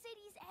biggest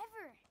cities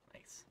ever.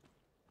 Nice.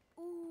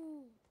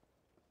 Ooh.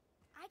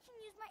 I can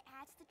use my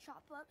axe to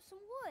chop up some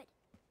wood.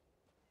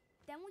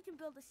 Then we can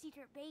build a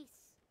secret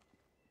base.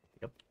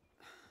 Yep.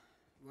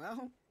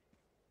 Well,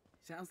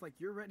 sounds like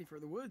you're ready for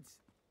the woods.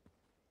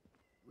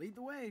 Lead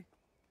the way.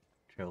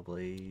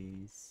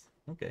 Trailblaze.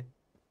 Okay.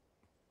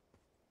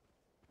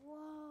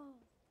 Whoa.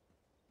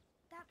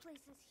 That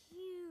place is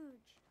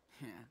huge.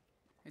 Yeah,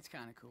 It's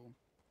kind of cool.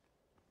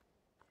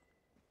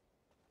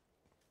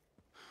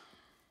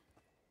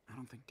 I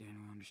don't think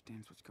Daniel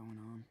understands what's going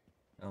on.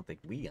 I don't think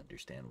we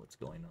understand what's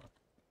going on.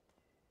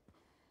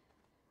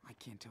 I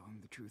can't tell him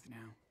the truth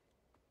now.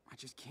 I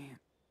just can't.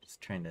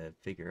 Just trying to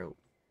figure out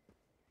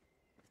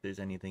if there's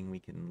anything we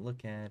can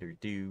look at or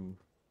do.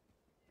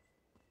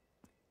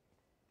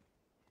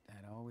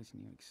 Dad always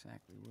knew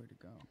exactly where to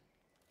go.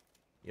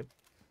 Yep.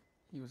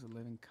 He was a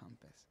living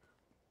compass.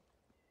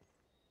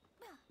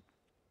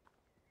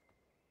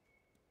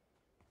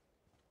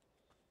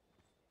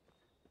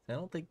 I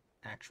don't think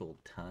actual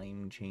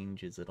time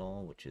changes at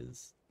all, which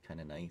is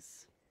kind of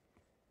nice.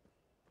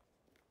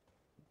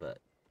 But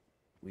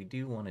we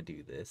do want to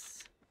do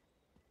this.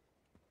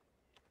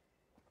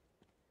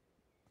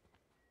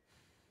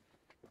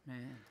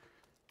 Man,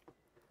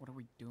 what are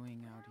we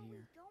doing out Where are we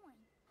here?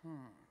 going?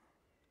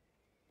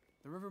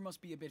 The river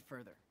must be a bit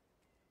further.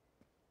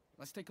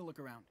 Let's take a look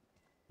around.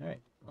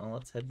 Alright, well,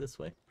 let's head this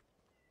way.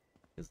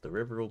 Because the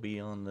river will be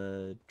on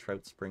the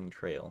Trout Spring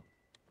Trail,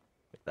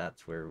 if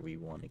that's where we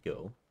want to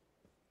go.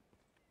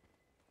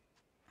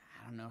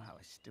 I don't know how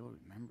I still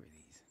remember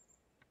these.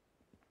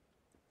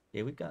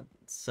 Yeah, we've got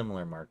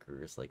similar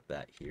markers like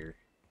that here.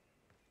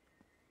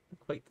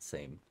 Quite the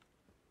same.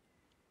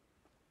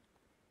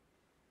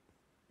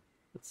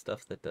 But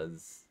stuff that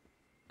does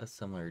a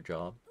similar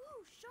job.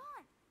 Ooh,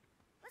 Sean!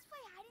 Let's play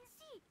hide and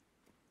seek.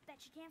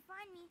 Bet you can't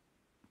find me.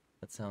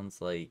 That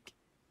sounds like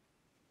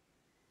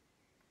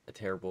a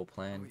terrible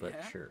plan, Oh, but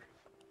yeah? sure.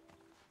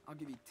 I'll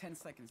give you 10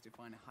 seconds to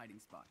find a hiding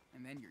spot,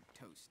 and then you're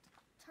toast.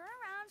 Turn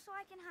around so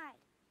I can hide.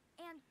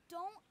 And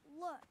don't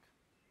look.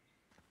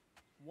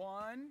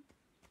 1,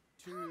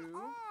 2... Come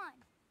on!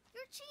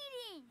 You're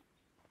cheating!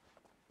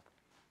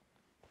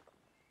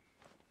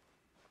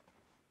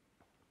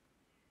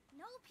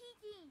 No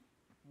peeking!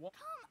 What?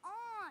 Come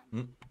on!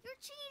 Hmm. You're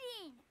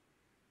cheating!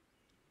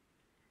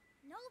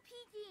 No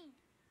peeking!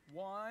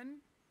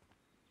 1,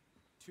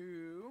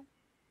 2,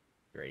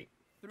 Great.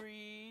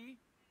 3,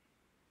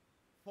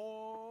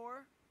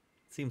 4,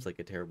 Seems like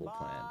a terrible 5,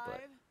 plan,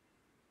 but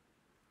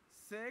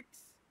 6,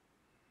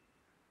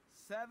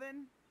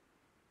 7,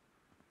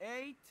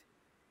 8,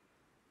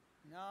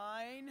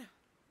 9,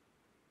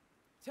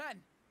 10.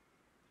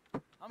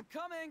 I'm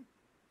coming.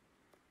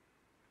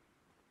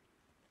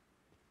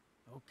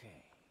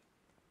 Okay.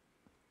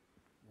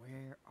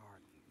 Where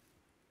are you?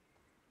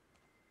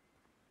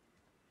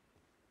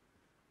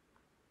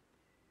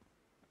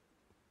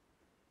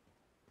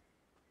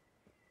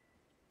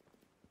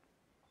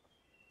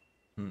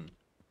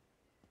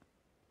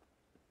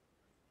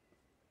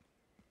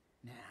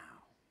 Now,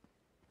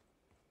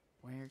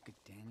 where could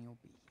Daniel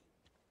be?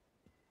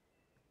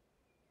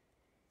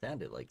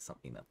 sounded like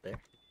something up there.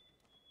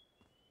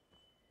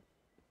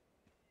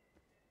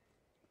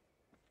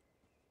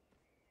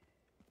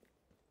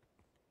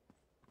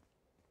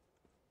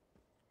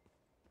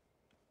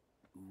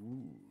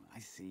 Ooh, I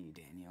see you,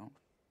 Daniel.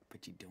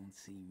 But you don't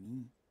see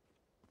me.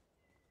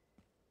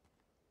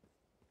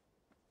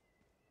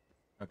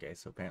 Okay,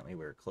 so apparently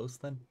we're close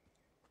then.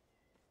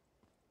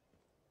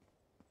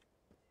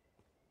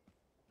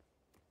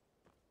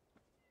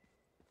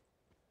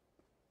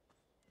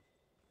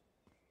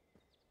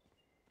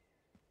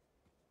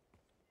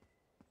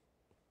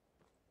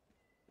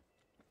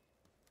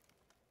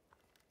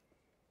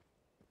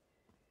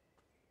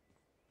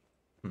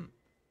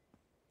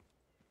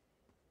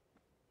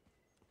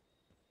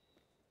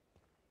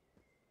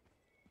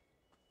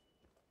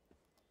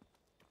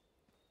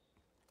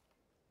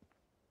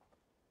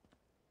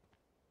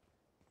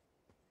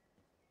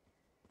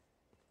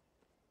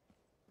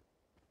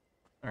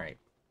 Alright.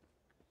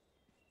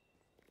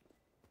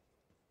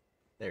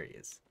 There he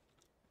is.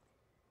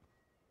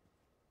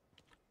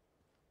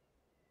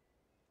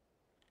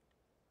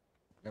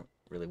 I don't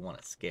really want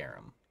to scare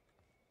him.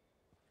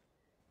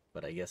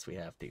 But I guess we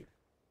have to.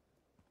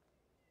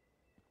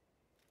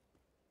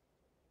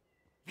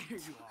 There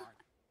you are.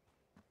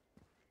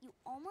 You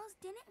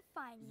almost didn't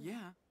find me.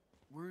 Yeah,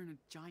 we're in a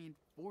giant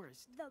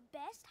forest. The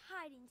best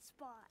hiding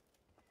spot.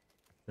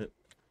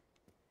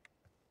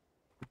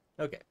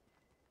 Okay.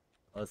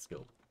 Let's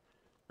go.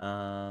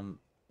 I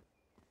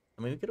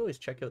mean, we could always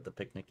check out the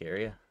picnic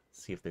area,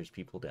 see if there's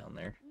people down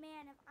there.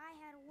 Man, if I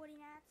had a wooden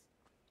axe,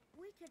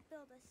 we could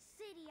build a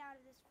city out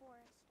of this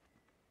forest.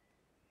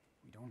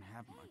 We don't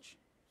have Hey, much.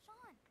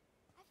 Sean,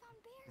 I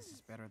found berries. This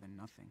is better than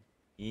nothing.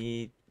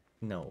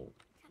 No.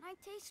 Can I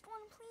taste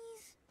one,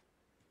 please?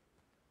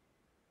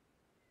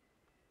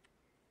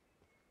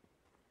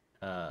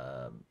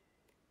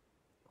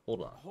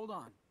 Hold on. Hold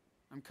on.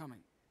 I'm coming.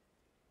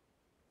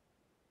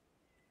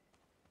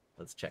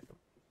 Let's check them.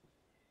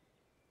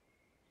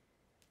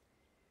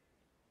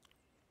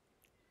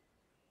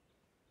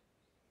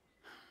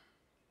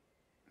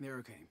 They're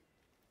okay.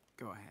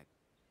 Go ahead.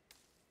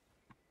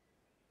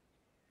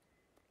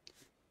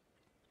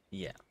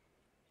 Yeah.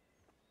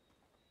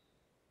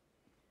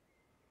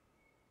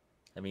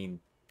 I mean,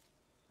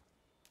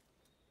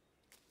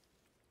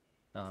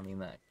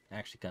 that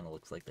actually kind of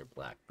looks like they're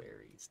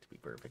blackberries, to be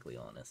perfectly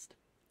honest.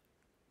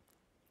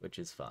 Which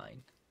is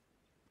fine.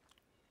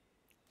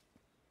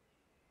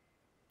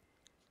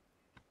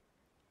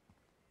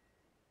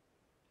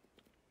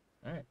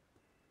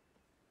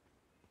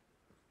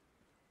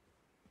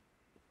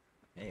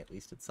 Hey, at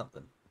least it's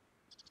something.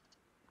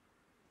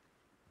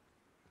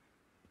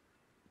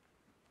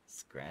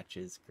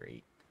 Scratches,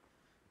 great.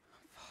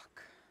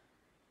 Fuck.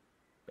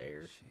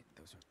 Bear. Shit,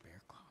 those are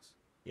bear claws.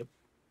 Yep.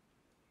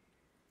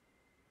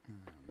 I'm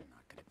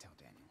not gonna tell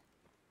Daniel.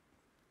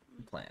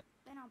 Plant.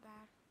 They're not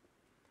bad.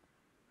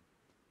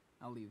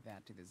 I'll leave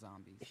that to the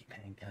zombies.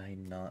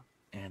 Mankind, not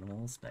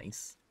animals.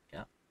 Nice.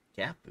 Yeah.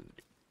 Cat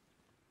food.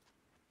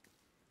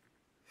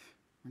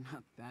 We're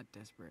not that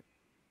desperate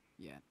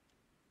yet.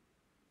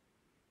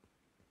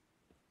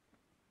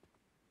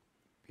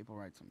 People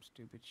write some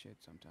stupid shit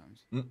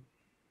sometimes.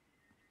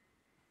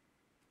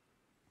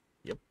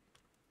 Yep.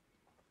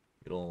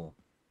 Good ol'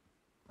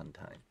 fun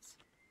times.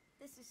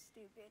 This is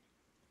stupid.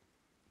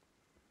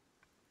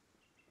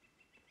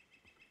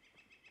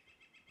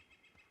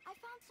 I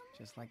found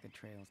some. Just like the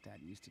trails Dad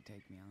used to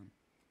take me on.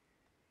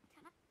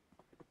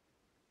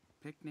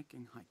 Picnic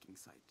and hiking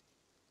site.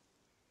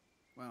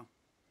 Well,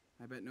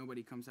 I bet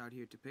nobody comes out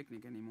here to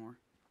picnic anymore.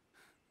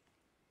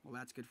 Well,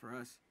 that's good for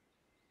us.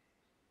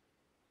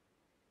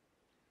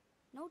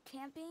 No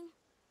camping?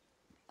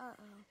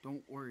 Uh-oh.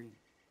 Don't worry.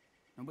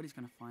 Nobody's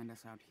gonna find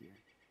us out here.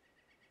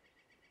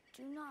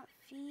 Do not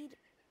feed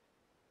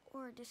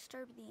or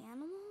disturb the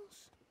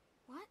animals?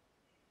 What?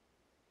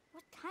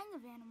 What kind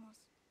of animals?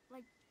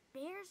 Like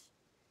bears?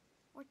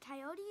 Or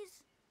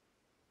coyotes?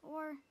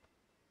 Or...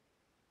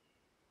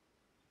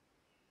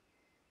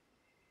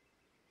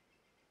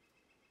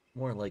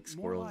 More like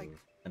squirrels like-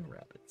 and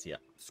rabbits, yeah.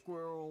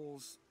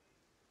 Squirrels,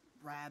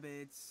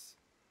 rabbits,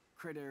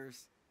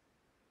 critters.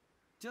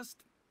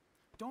 Just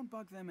don't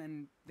bug them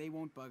and they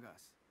won't bug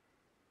us.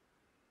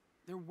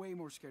 They're way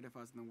more scared of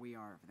us than we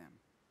are of them.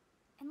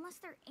 unless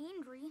they're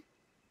angry.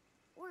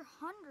 Or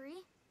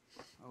hungry.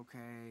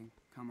 Okay,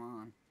 come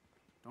on.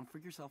 Don't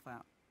freak yourself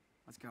out.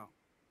 Let's go.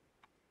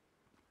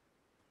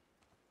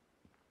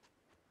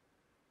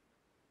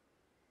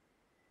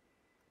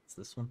 It's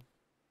this one?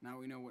 Now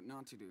we know what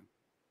not to do.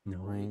 No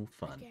Right.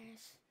 I fun.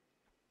 guess.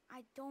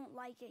 I don't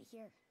like it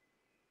here.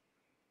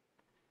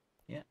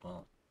 Yeah,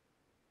 well,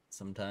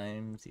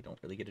 sometimes you don't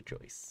really get a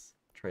choice.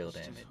 Trail Let's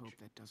damage. just hope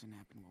that doesn't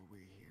happen while we're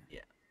here. Yeah,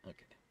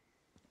 okay.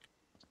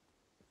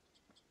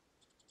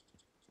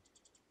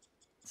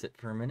 Sit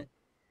for a minute.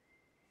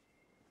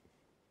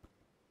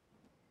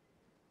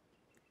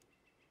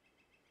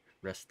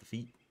 Rest the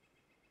feet.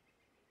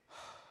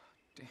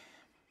 Damn.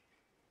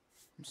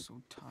 I'm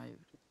so tired.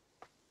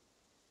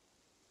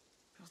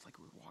 Feels like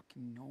we're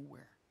walking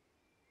nowhere.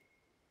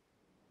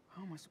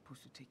 How am I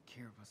supposed to take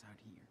care of us out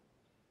here?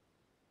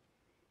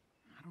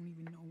 I don't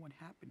even know what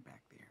happened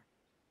back there.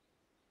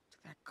 To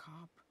that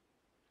cop.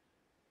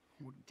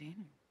 Or to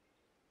Daniel.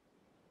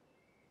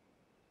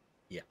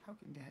 Yeah. How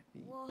can that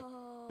be?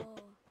 Whoa.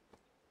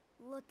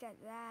 Look at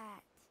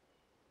that.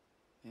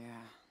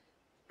 Yeah.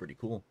 Pretty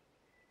cool.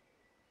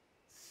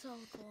 So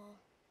cool.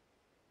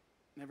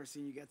 Never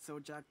seen you get so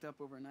jacked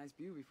up over a nice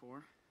view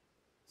before.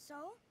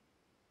 So?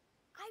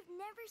 I've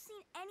never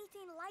seen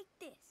anything like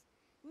this.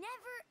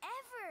 Never,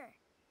 ever.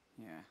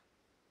 Yeah.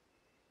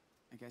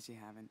 I guess you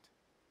haven't.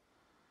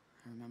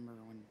 I remember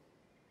when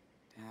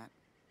Dad...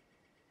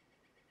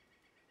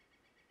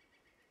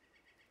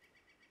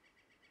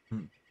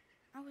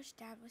 I wish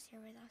Dad was here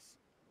with us.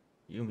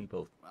 You and me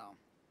both. Well,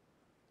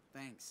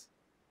 thanks.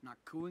 Not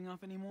cooling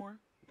off anymore?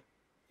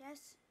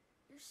 Yes,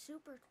 you're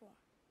super cool.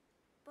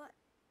 But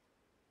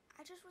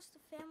I just wish the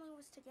family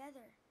was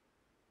together.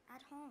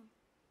 At home.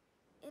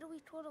 It'll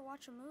be cool to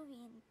watch a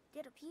movie and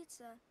get a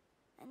pizza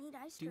and eat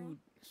ice cream. Dude,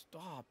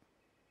 stop.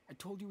 I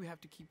told you we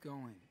have to keep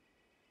going.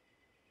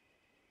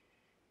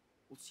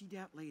 We'll see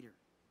that later.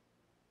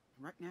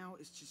 Right now,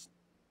 it's just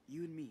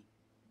you and me.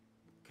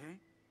 Okay?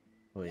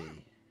 Wait.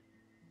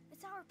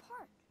 It's our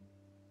park.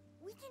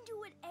 We can do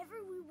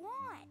whatever we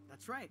want.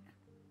 That's right.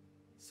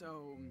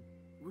 So,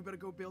 we better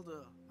go build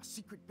a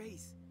secret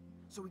base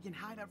so we can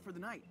hide out for the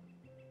night.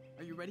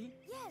 Are you ready?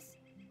 Yes,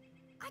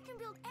 I can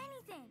build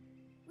anything.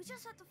 We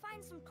just have to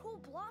find some cool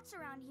blocks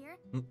around here.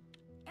 And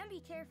be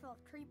careful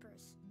of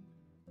creepers.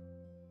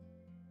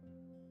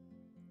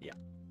 Yeah.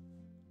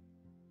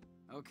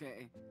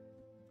 Okay.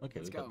 Okay, Let's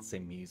we've got go. the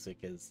same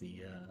music as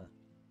the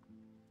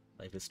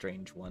Life is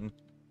Strange one.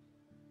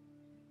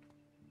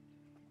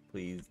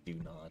 Please do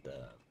not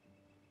Hello,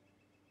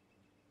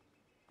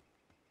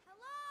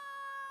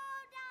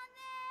 down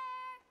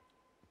there.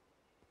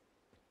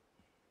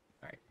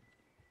 Alright.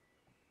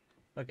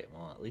 Okay,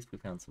 well at least we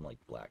found some like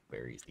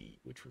blackberries to eat,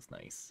 which was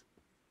nice.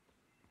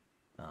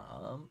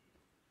 Let's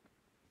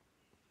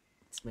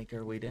make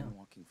our way We've been down.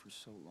 walking for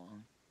so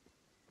long.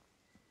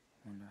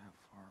 Wonder how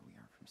far we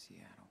are from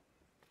Seattle.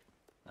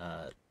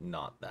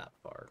 Not that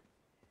far.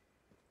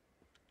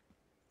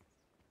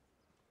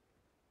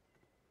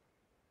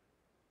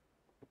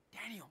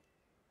 Daniel,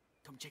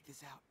 come check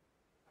this out.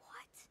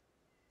 What?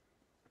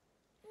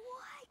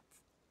 What?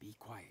 Be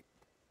quiet.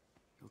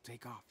 He'll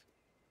take off.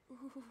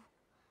 Ooh,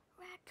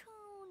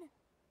 raccoon.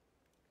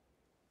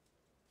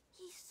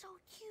 He's so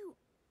cute.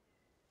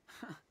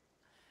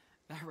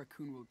 That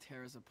raccoon will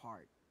tear us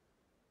apart.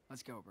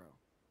 Let's go,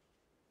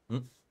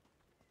 bro.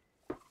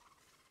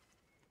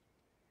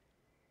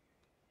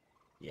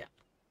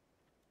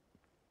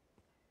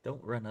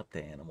 Don't run up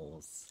to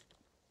animals.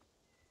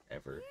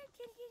 Ever. Here,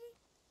 kitty kitty.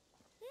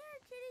 Here,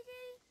 kitty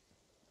kitty.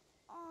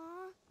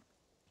 Aw,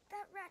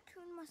 that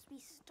raccoon must be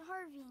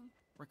starving.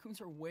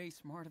 Raccoons are way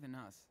smarter than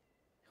us.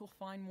 He'll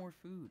find more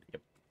food.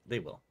 Yep, they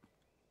will.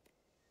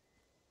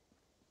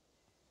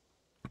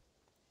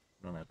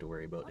 Don't have to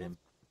worry about What him.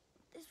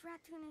 if this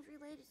raccoon is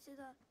related to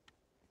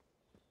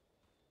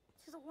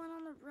the one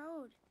on the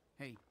road?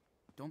 Hey,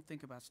 don't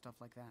think about stuff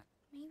like that.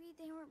 Maybe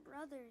they were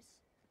brothers,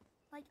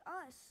 like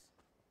us.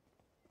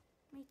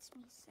 Makes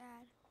me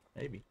sad.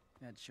 Maybe.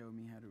 Dad showed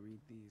me how to read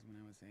these when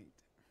I was 8.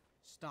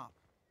 Stop.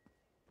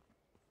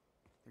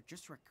 They're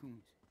just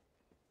raccoons.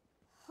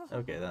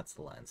 Okay, that's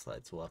the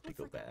landslide, so we'll have to Looks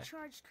go like back. a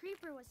charged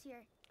creeper was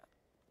here.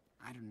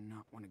 I do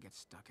not want to get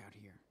stuck out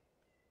here.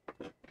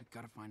 I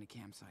gotta find a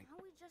campsite. Now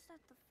we just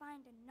have to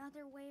find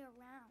another way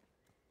around.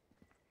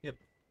 Yep.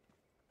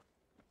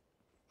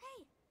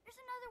 Hey, there's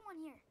another one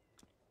here.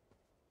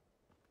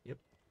 Yep.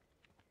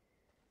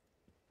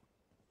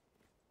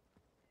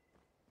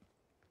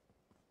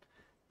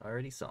 I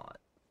already saw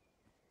it.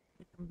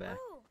 Come back.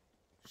 Ooh,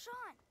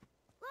 Sean,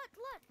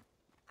 look!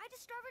 I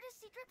discovered a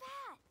secret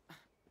path.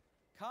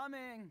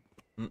 Coming!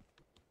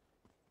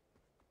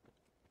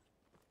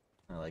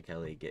 I like how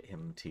they get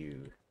him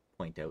to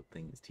point out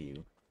things to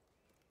you.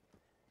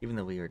 Even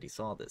though we already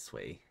saw this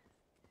way.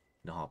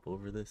 To hop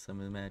over this,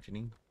 I'm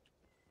imagining.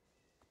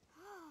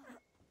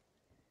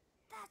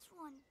 That's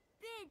one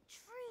big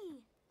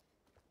tree.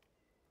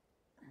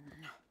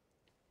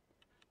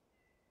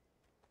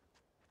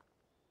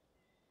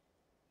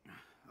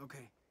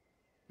 Okay,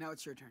 now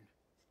it's your turn.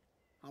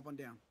 Hop on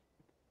down.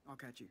 I'll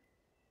catch you.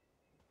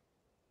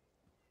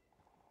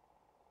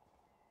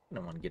 I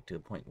don't want to get to a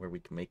point where we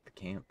can make the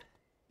camp.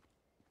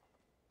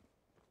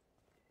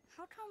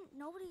 How come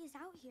nobody is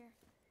out here?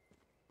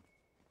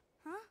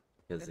 Huh?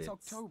 Because It's it's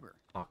October.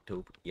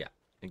 October. Yeah,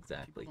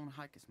 exactly. People don't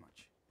hike as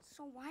much.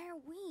 So why are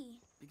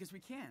we? Because we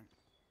can.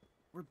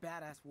 We're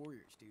badass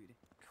warriors, dude.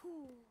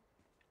 Cool.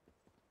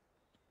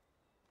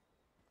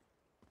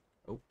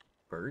 Oh,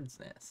 bird's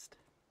nest.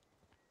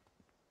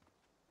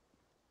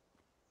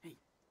 Hey,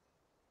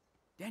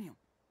 Daniel,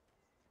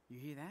 you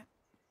hear that?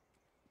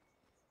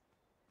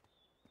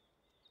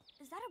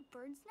 Is that a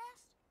bird's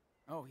nest?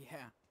 Oh,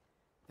 yeah.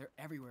 They're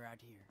everywhere out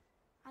here.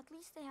 At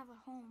least they have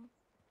a home.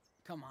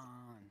 Come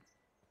on.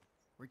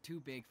 We're too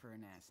big for a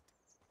nest.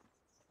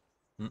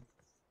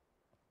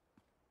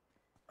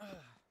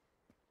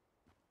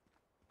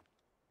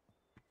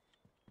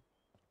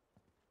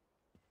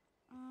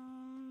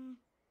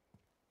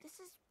 This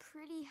is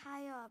pretty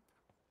high up.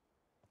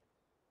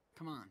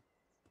 Come on.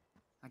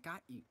 I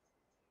got you.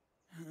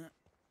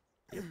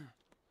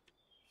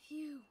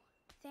 Phew.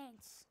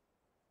 Thanks.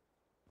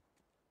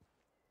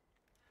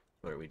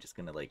 Or are we just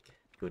gonna, like,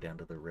 go down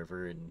to the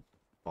river and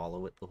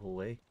follow it the whole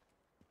way?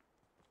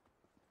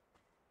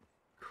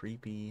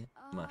 Creepy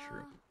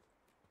mushroom.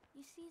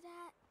 You see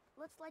that?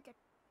 Looks like a clicker.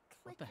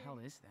 What the hell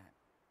is that?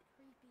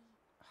 Creepy.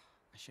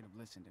 I should have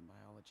listened in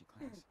biology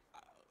class.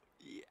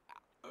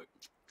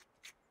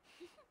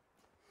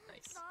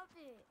 Nice. Stop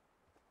it.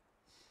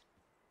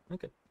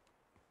 Okay.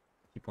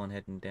 Keep on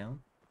heading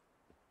down.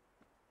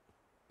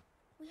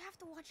 We have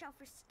to watch out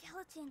for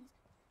skeletons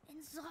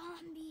and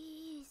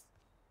zombies.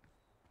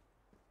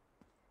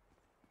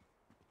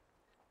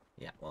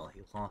 Yeah, well,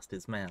 he lost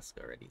his mask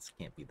already, so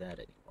can't be that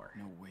anymore.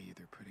 No way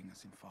they're putting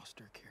us in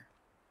foster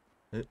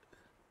care.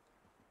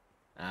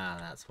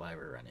 That's why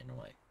we're running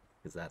away.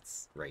 Because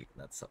that's right,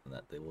 that's something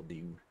that they will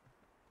do.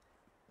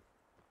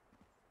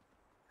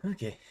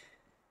 Okay.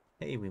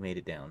 Hey, we made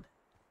it down.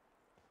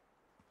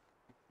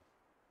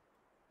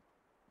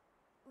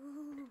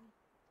 Ooh.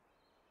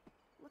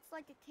 Looks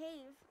like a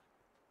cave.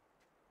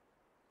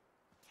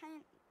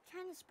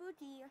 Kinda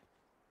spooky.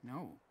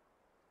 No.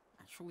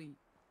 Actually,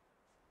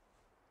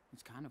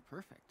 it's kind of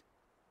perfect.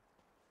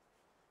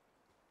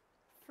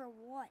 For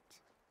what?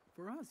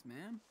 For us,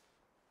 man.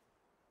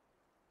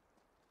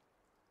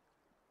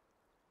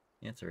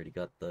 Yeah, it's already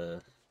got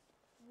the...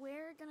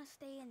 We're gonna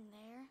stay in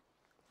there?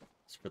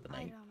 It's for the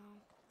I night. don't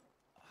know.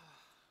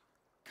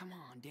 Come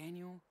on,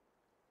 Daniel.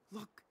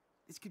 Look,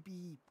 this could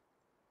be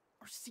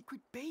our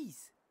secret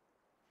base.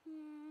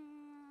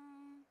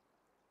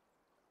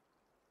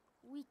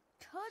 We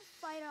could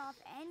fight off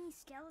any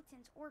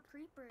skeletons or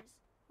creepers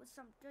with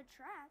some good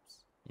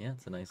traps. Yeah,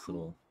 it's a nice Cool.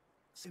 little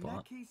In spot.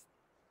 that case,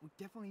 we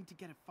definitely need to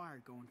get a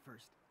fire going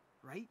first,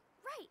 right?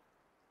 Right.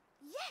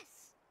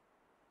 Yes.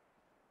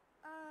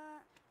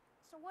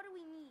 So what do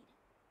we need?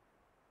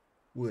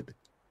 Wood.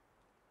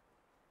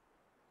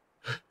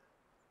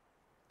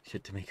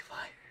 Shit to make a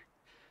fire.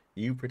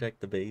 You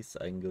protect the base,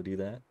 I can go do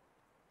that.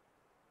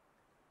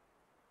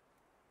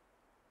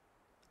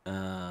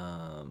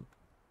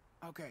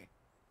 Okay.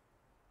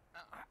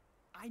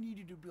 I need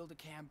you to build a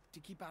camp to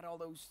keep out all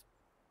those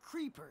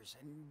creepers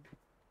and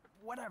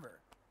whatever.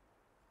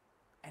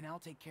 And I'll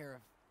take care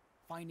of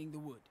finding the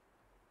wood.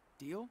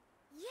 Deal?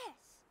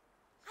 Yes.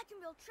 I can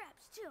build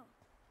traps too.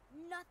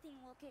 Nothing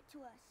will get to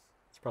us.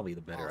 It's probably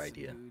the better Awesome,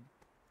 idea. dude.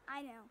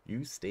 I know.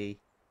 You stay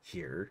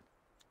here.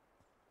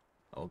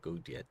 I'll go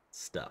get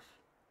stuff.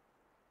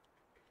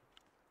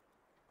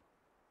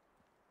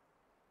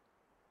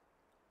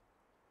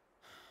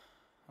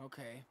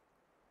 Okay.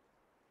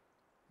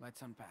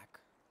 Let's unpack.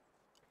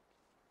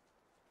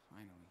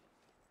 Finally.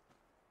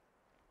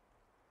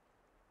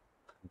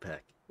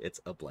 Back.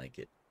 It's a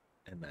blanket,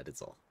 and that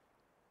is all.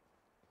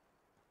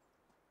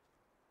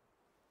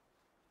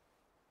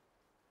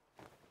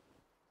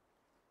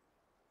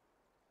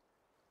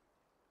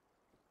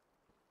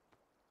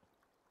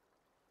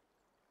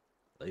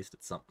 At least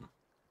it's something.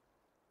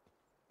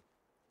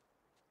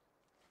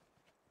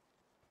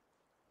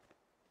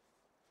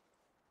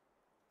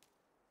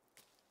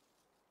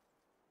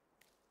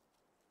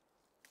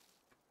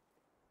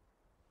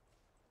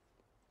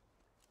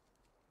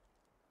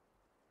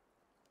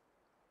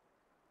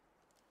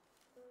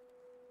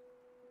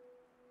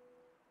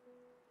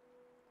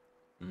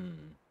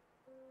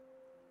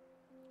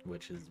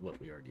 Which is what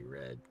we already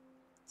read.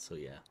 So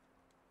yeah.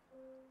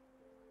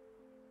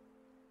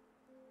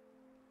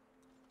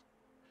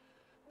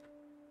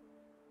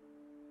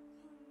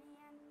 Oh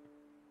man,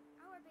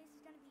 our base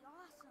is gonna be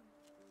awesome.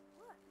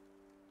 Look.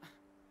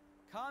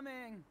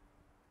 Coming!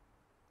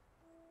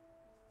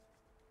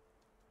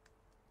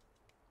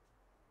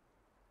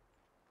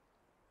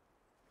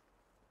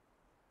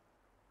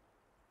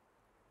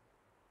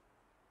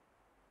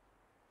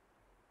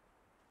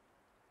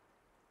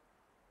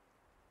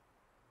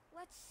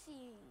 Let's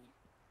see.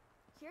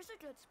 Here's a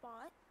good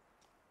spot.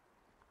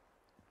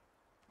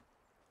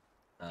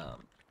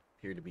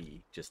 Appear to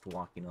be just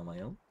walking on my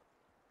own.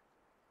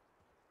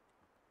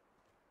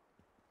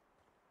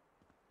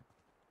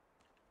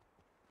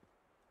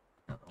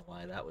 I don't know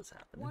why that was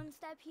happening. One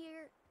step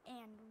here,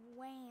 and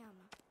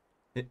wham.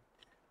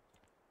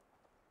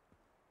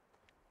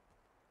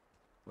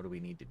 What do we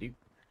need to do?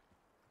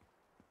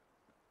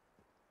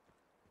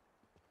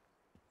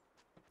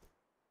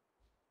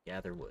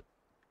 Gather wood.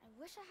 I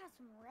wish I had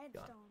some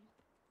redstone.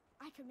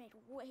 I could make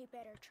way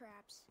better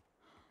traps.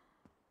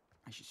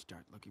 I should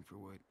start looking for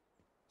wood.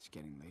 It's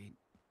getting late.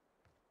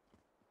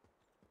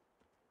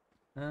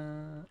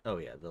 Oh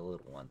yeah, the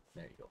little one.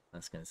 There you go. I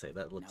was gonna say,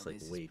 that looks Now like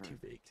this is way too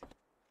big. perfect.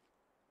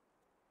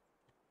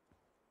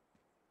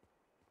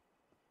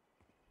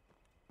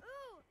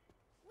 Ooh,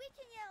 we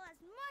can yell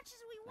as much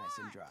as we want. Nice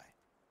and dry.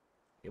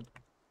 Yep.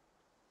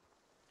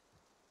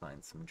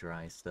 Find some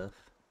dry stuff.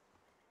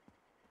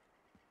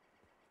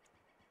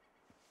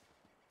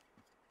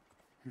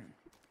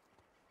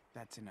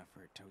 That's enough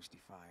for a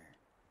toasty fire.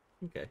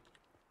 Okay.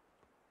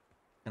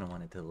 Kinda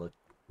wanted to look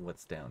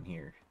what's down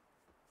here.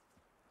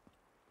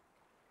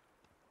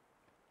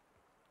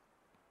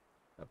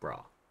 A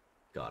bra.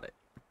 Got it.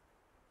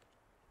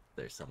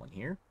 There's someone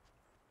here.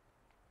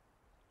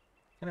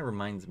 Kinda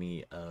reminds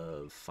me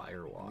of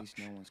Firewatch. At least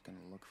no one's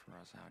gonna look for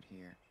us out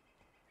here.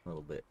 A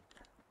little bit.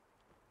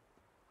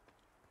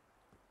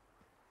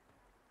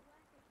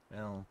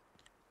 Well,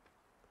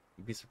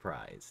 you'd be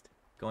surprised.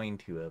 Going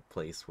to a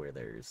place where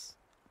there's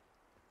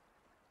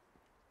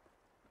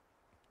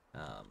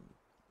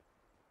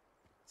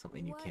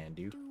something you can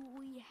do. What do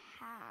we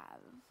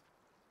have?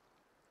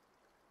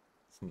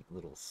 This neat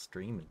little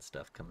stream and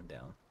stuff coming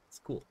down. It's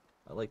cool.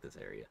 I like this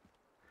area.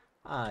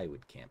 I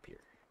would camp here.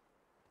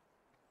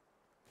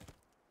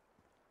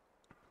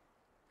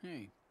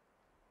 Hey,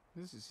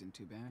 this isn't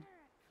too bad.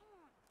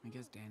 I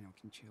guess Daniel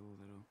can chill a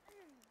little.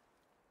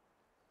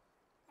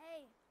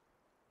 Hey,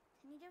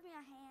 can you give me a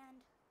hand?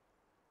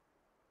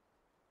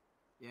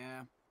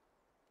 Yeah.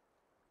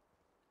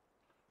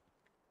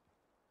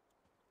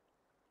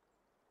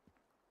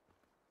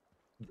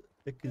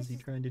 What is he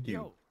trying to do?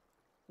 Yo,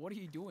 what are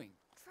you doing?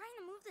 Trying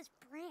to move this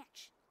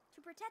branch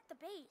to protect the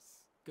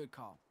base. Good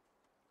call.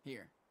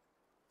 Here,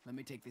 let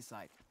me take this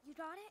side. You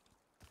got it?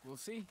 We'll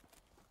see.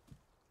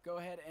 Go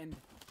ahead and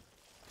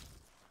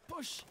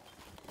push.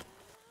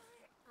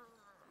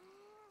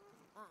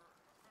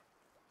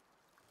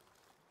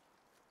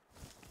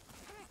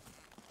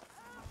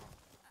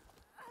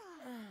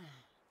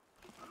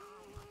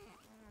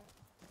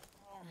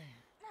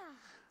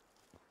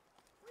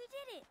 We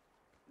did it.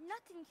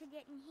 Nothing can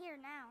get in here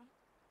now.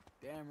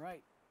 Damn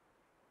right.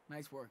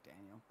 Nice work,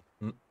 Daniel.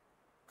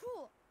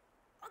 Cool.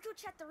 I'll go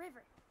check the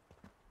river.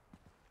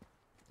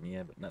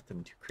 Yeah, but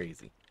nothing too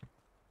crazy.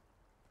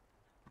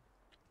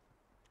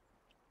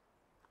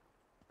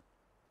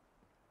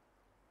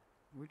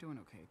 We're doing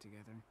okay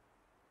together.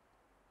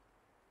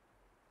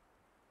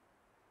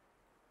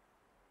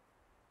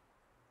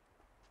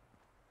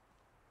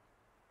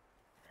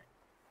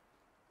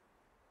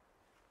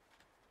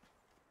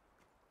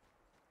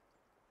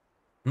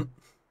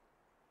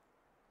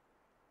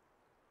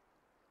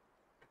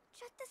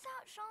 Check this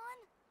out, Sean.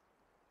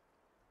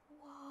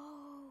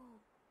 Whoa.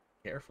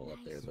 Careful up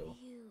there, Nice though.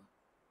 view.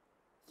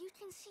 You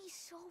can see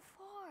so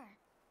far.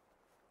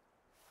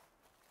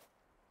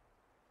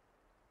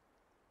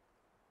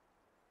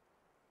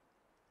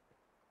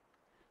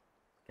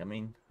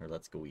 Coming, or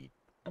let's go eat.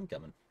 I'm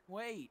coming.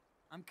 Wait,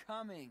 I'm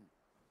coming.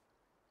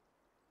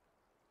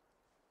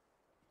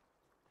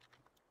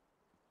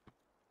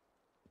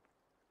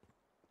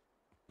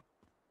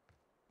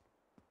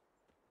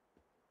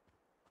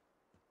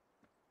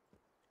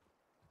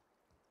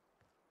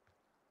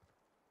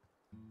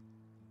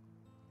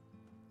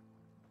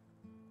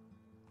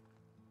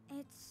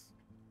 It's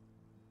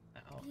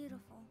Ow,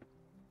 beautiful.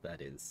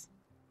 that is.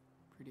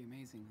 Pretty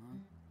amazing, huh?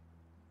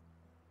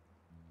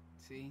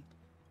 See?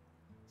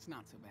 It's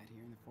not so bad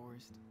here in the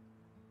forest.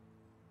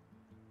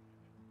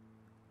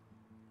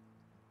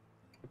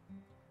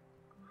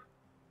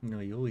 You know,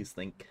 you always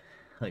think,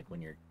 like,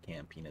 when you're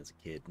camping as a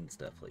kid and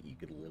stuff, like, you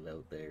could live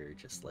out there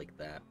just like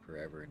that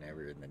forever and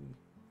ever, and then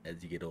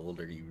as you get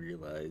older, you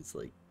realize,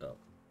 like, oh,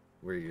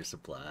 where are your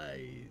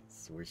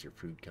supplies? Where's your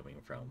food coming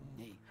from?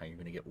 Hey, How are you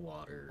gonna get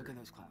water? look at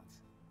those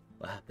clouds.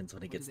 What happens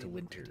when it What do gets they to look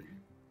like winter? to you?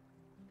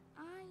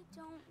 I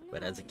don't know.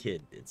 But as a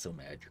kid, it's so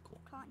magical.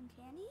 Cotton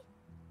candy?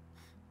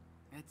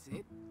 That's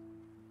it?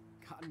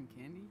 Cotton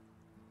candy?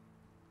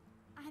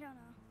 I don't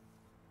know.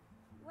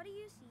 What do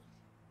you see?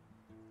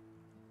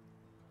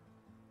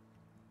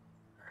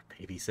 Our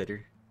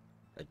babysitter,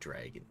 a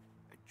dragon.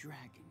 A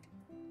dragon.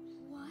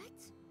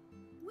 What?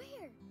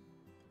 Where?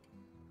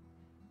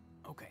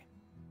 Okay.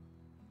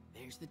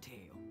 There's the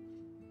tail.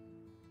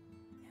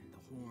 And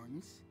the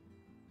horns.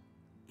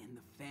 And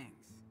the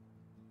fangs.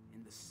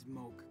 And the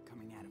smoke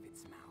coming out of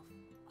its mouth.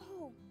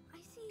 Oh, I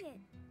see it.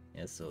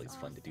 Yeah, it's always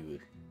fun to do.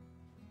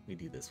 We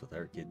do this with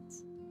our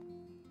kids.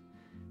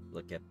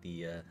 Look at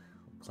the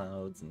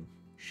clouds and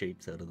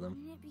shapes out of them.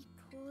 Wouldn't it be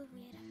cool if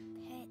we had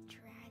a pet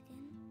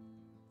dragon?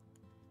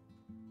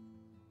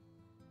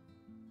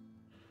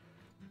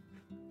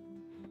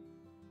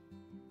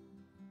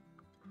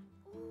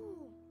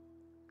 Ooh,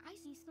 I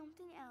see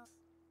something else.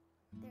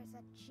 There's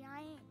a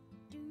giant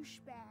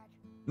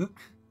douchebag.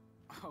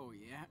 Oh,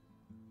 yeah?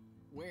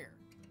 Where?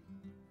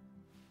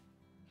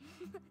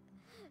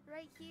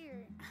 Right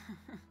here.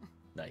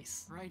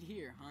 Nice. Right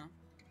here, huh?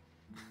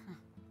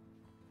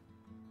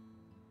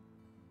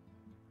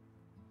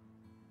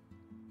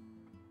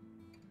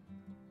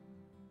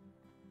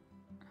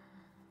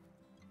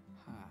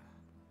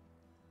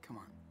 Come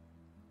on.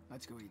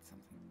 Let's go eat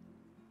something.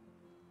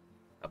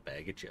 A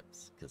bag of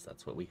chips, because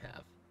that's what we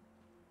have.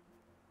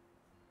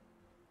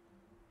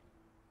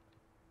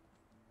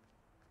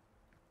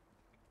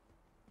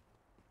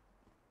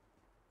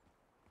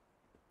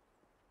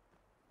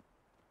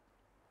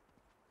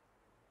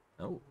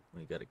 Oh,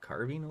 we got a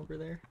carving over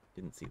there?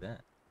 Didn't see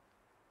that.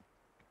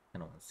 I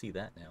don't want to see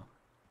that now.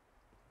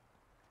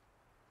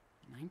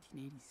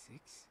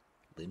 1986?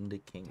 Linda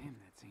King. Damn,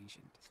 that's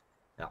ancient.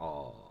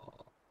 Oh,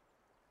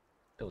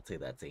 don't say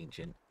that's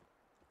ancient.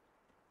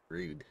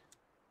 Rude.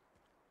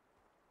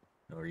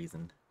 No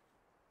reason.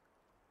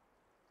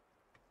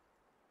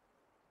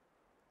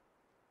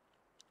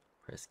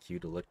 Press Q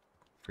to look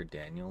for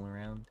Daniel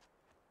around.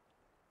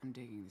 I'm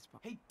digging this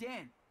spot. Hey,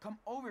 Dan, come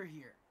over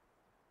here.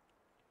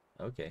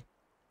 Okay.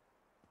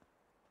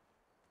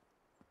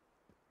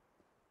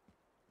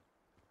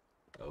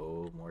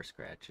 Oh, more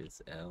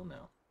scratches. Oh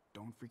no.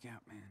 Don't freak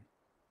out, man.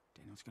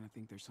 Daniel's gonna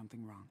think there's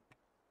something wrong.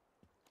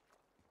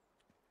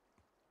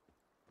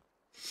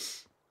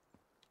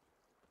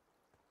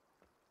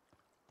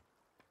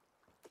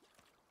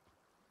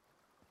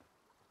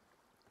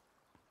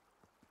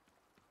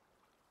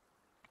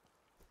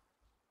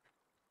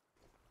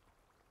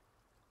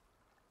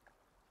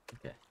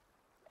 Okay.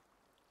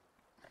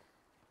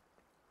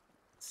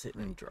 Sit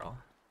and draw.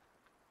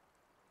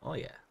 Oh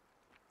yeah.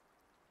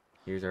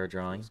 Here's our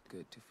drawing. Feels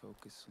good to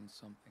focus on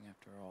something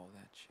after all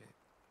that shit.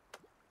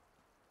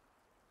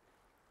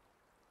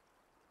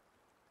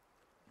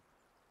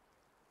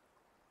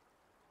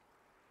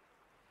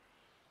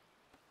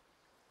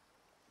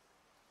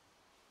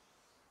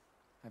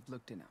 I've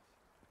looked enough.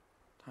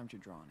 Time to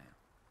draw now.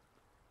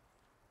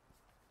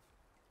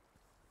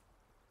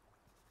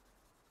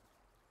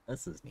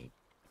 This is neat.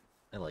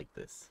 I like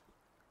this.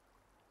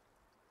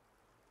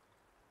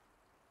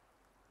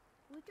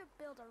 We could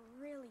build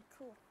a really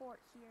cool fort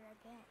here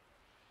again.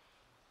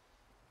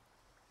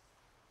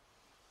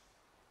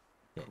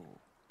 Yeah. Cool.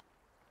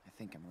 I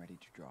think I'm ready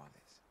to draw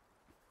this.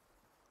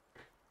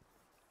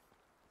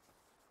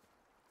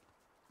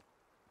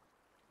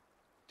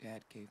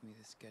 Dad gave me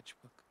the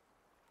sketchbook.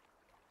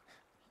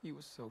 He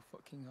was so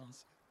fucking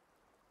awesome.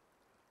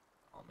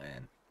 Oh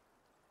man.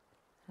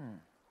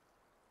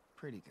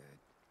 Pretty good.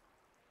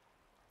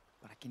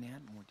 But I can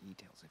add more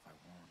details if I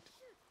want.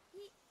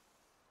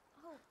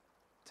 Oh,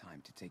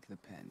 Time to take the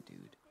pen,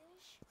 dude.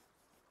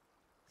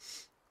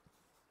 fish.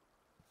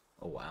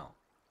 Oh wow.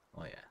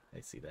 Oh yeah, I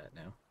see that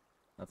now.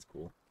 That's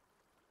cool.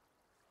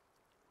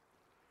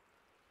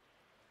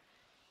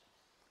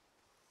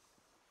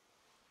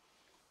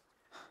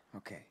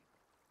 Okay.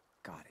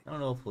 Got it. I don't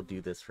know if we'll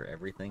do this for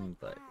everything, Like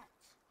but that.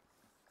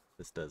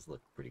 this does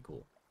look pretty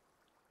cool.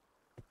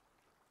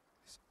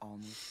 This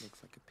almost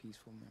looks like a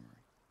peaceful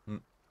memory.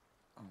 Hmm.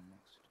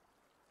 Almost.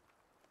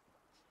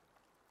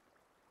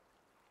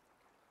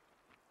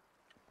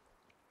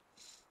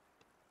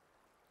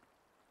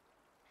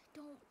 I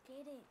don't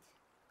get it.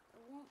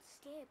 It won't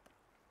skip.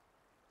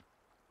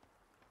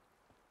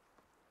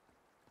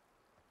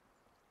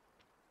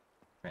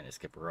 Trying to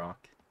skip a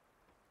rock.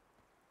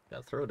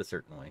 Gotta throw it a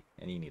certain way,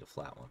 and you need a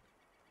flat one.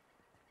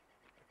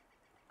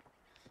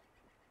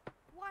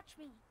 Watch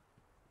me.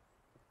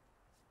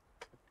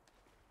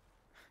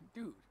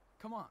 Dude,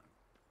 come on.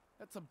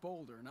 That's a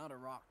boulder, not a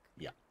rock.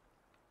 Yeah.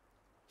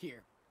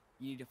 Here,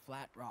 you need a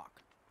flat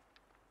rock.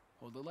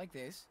 Hold it like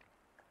this.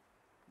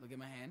 Look at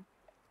my hand.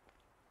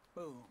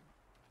 Boom.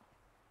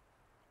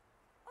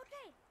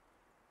 Okay,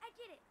 I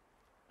did it.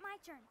 My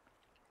turn.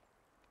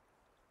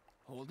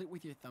 Hold it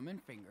with your thumb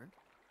and finger,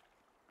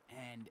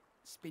 and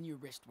spin your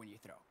wrist when you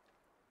throw.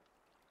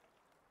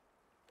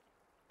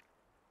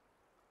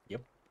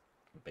 Yep.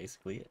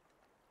 Basically it.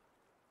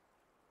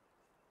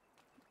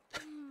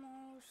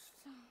 Almost.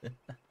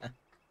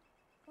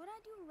 What'd I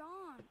do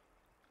wrong?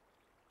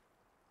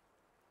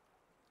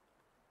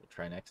 We'll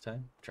try next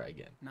time. Try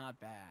again. Not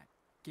bad.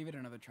 Give it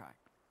another try.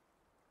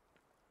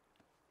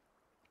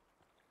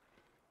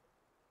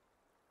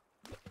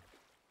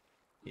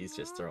 He's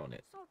just throwing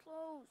it. So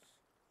close.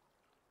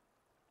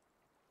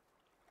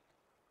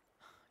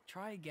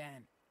 Try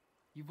again.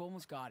 You've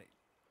almost got it.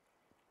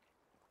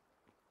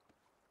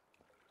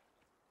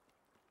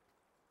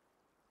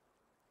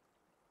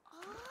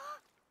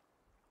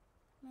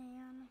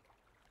 Man.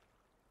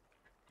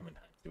 How many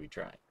times do we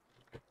try?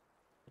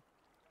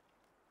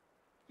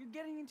 You're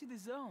getting into the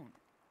zone.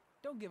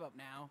 Don't give up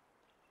now.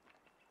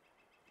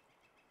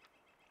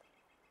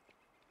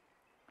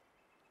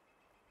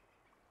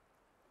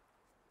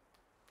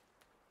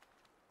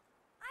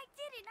 I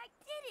did it! I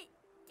did it!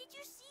 Did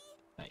you see?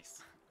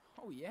 Nice.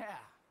 Oh yeah.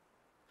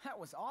 That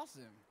was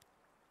awesome.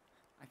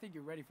 I think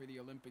you're ready for the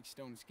Olympic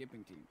stone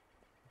skipping team.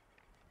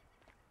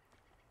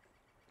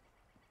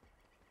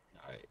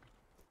 Alright.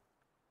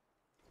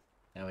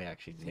 Now we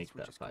actually Thinks make we're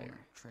that just going fire. on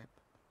a trip.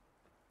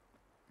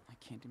 I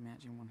can't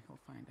imagine when he'll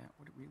find out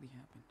what really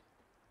happened.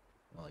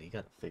 Well, you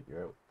gotta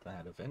figure out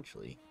that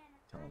eventually.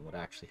 Tell him what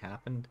actually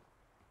happened.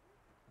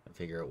 And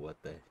figure out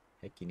what the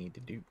heck you need to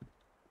do.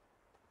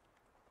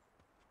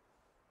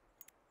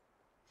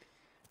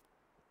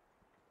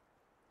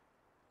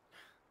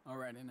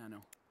 Alright,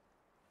 Enano.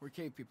 We're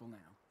cave people now.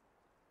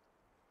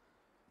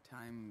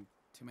 Time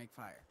to make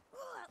fire.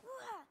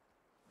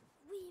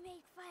 We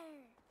make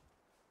fire.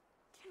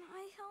 Can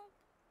I help?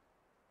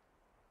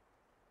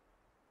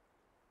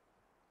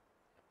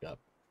 Up.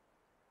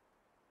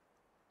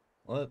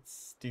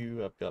 Let's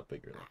do I've got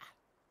bigger lungs.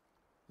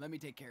 Let me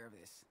take care of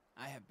this.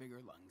 I have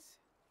bigger lungs.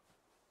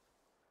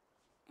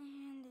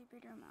 And a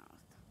bigger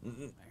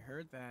mouth. I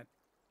heard that.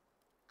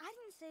 I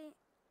didn't say...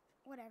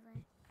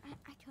 Whatever.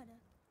 I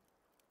could've.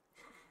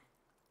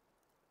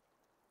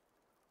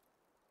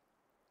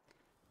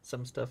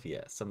 Some stuff,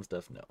 yeah. Some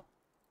stuff, no.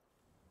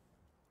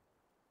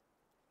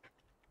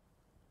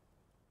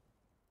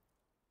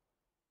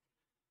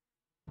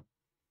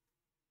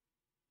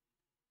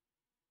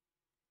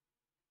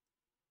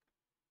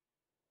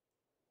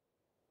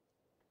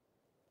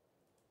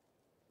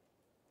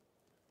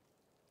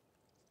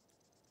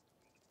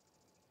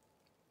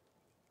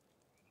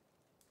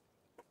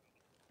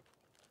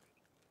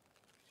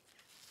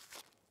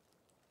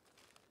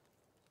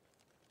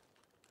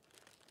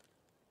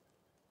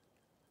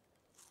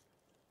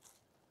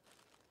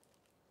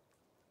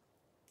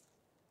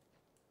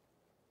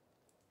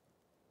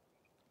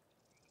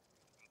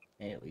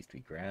 Hey, at least we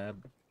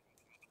grab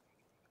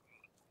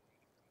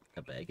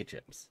a bag of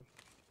chips.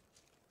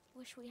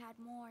 Wish we had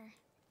more.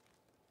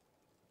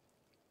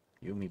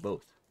 You and me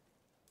both.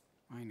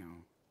 I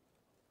know.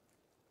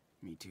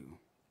 Me too.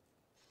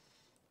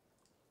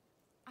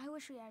 I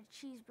wish we had a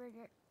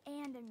cheeseburger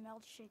and a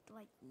milkshake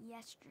like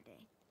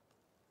yesterday.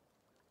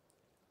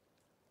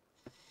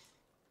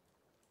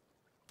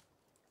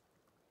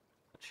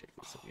 That shake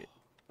was so good.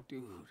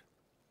 Dude,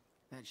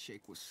 that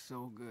shake was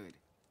so good.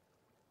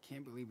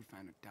 Can't believe we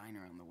found a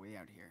diner on the way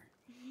out here.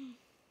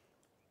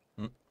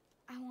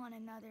 I want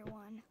another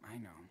one. I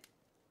know.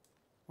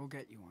 We'll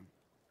get you one.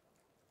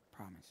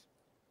 Promise.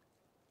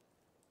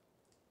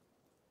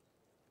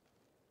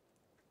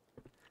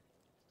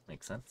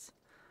 Makes sense.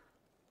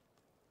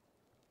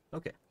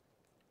 Okay.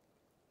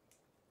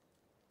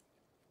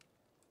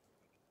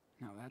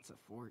 Now that's a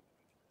fort.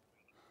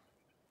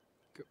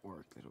 Good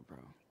work, little bro.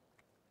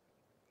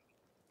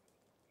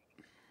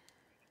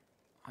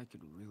 I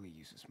could really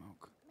use a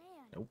smoke.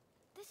 Man, Nope.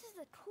 this is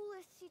the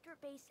coolest secret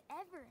base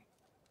ever.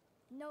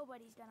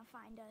 Nobody's gonna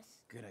find us.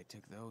 Good I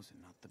took those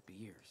and not the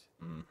beers.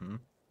 Mm-hmm.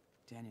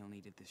 Daniel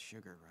needed this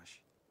sugar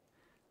rush.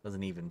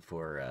 Wasn't even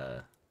for,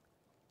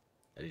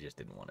 I just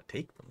didn't want to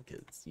take them,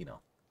 because, you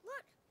know,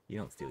 Look! you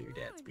don't steal your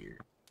dad's Moon. beer.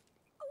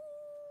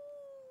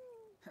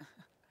 Ooh!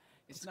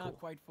 It's That's not cool.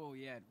 quite full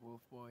yet,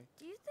 Wolf Boy.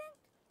 Do you think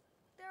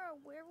there are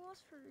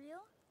werewolves for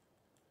real?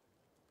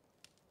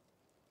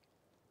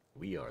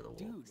 We are the wolves.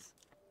 Dude,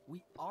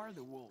 we are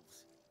the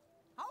wolves.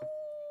 Ow!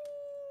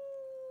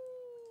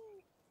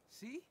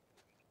 See?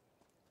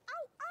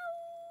 Ow! Ow!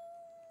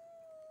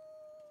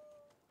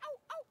 Ow!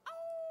 Ow!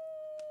 Ow!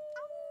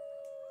 Ow!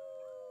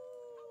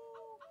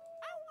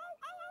 Ow! Ow!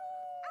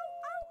 Ow!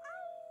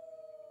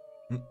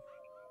 Ow!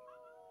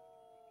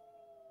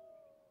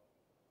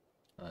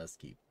 Ow! Let's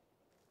keep.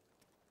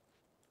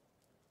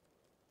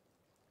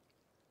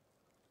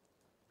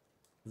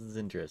 This is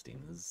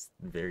interesting. This is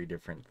very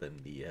different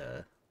than the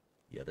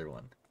other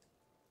one.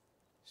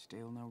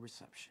 Still no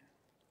reception.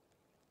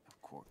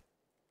 Of course.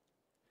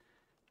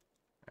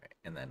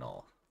 And then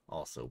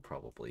also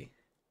probably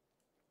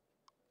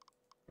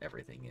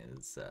everything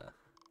is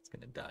it's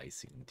gonna die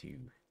soon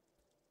too.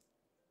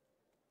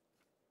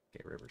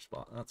 Okay, river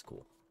spot. That's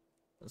cool.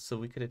 So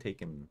we could have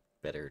taken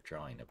better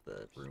drawing of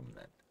the room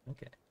then.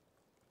 Okay.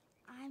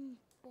 I'm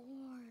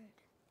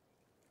bored.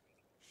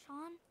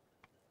 Sean,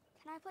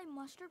 can I play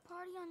Mustard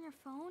Party on your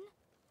phone?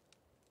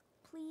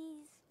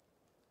 Please?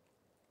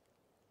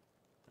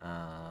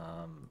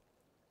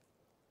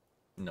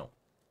 No.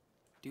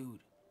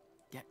 Dude,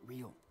 get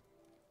real.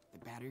 The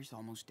battery's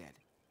almost dead,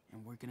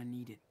 and we're gonna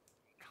need it.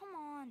 Come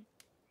on.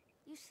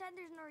 You said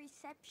there's no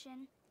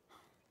reception.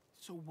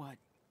 So what?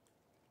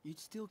 You'd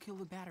still kill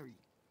the battery.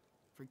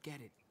 Forget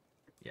it.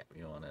 Yeah,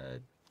 we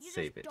wanna You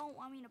save just it. don't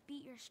want me to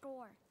beat your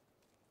score.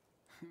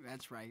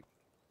 That's right.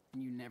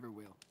 And you never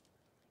will.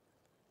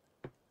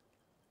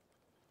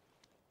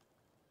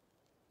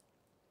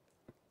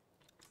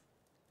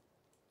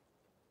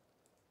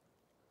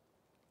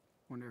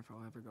 Wonder if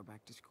I'll ever go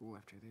back to school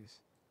after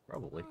this.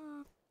 Probably.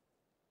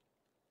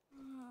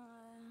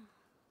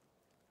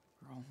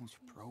 We're almost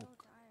I'm broke. so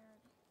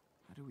tired.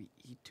 How do we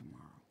eat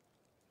tomorrow?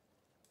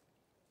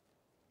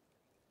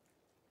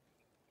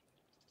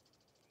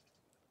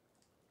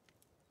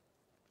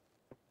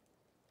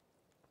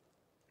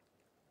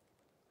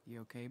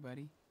 You okay,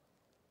 buddy?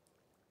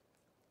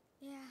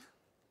 Yeah.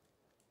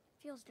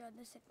 Feels good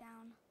to sit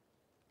down.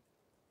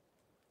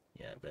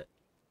 Yeah, I bet.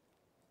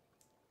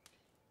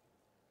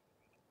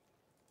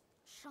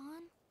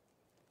 Sean,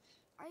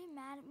 are you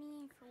mad at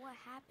me for what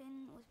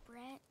happened with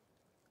Brett?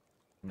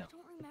 No. I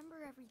don't remember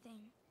everything.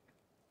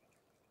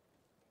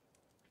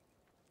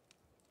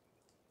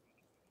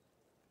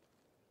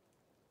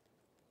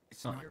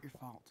 It's not your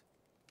fault.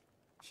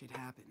 Shit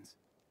happens.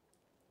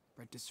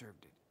 Brett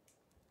deserved it.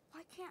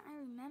 Why can't I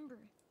remember?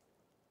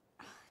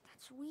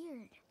 That's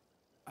weird.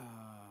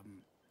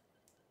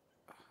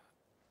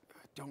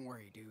 Don't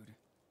worry, dude.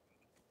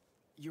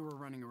 You were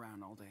running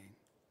around all day.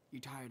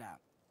 You tired out.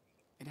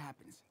 It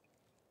happens.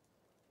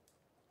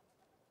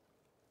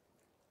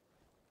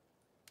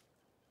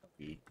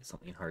 Be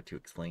something hard to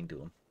explain to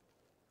him.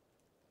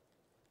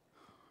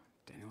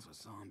 Daniel's a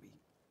zombie.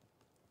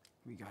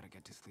 We gotta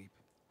get to sleep.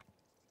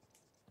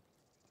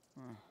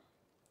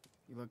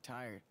 You look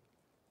tired.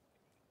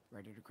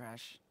 Ready to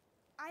crash?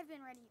 I've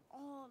been ready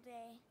all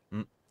day.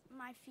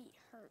 My feet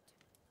hurt.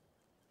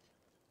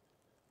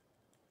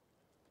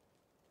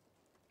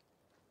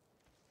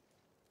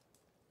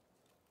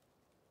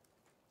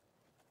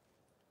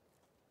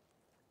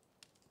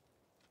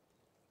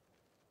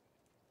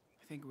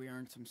 I think we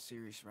earned some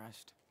serious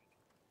rest.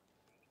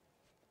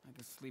 I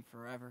could sleep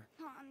forever.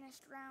 Not on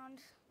this round.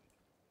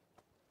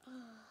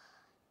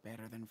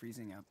 Better than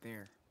freezing out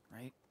there,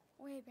 right?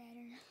 Way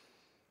better.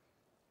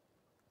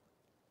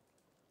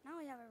 Now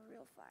we have a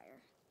real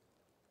fire.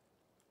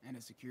 And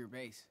a secure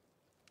base.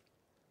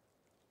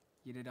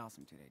 You did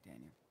awesome today,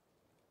 Daniel.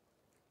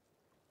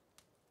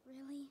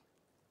 Really?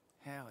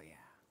 Hell yeah.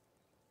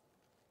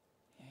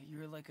 Yeah,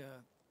 you're like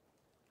a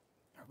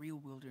real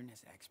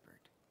wilderness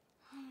expert.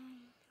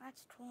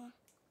 That's cool.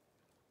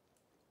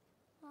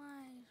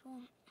 Eyes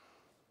won't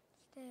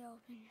stay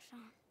open,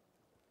 Sean.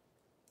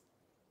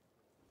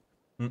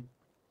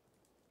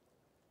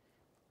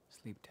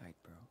 Sleep tight,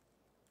 bro.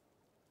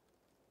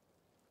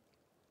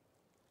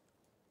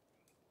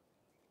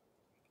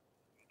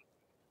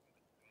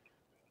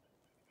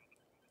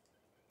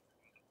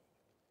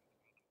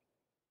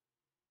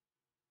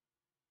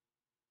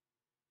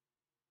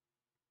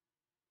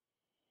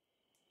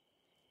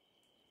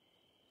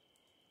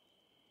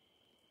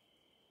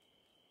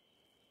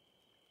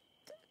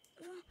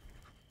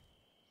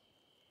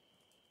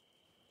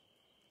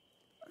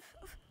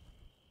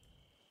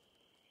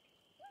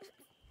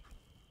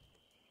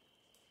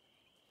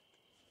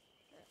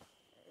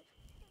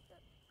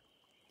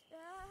 Dad?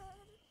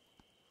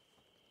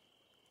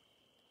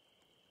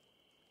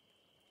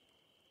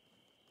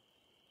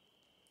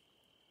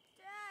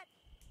 Dad?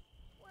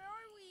 Where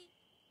are we?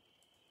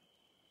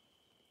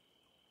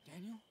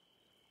 Daniel?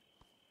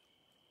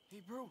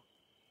 Hey, bro.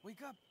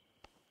 Wake up.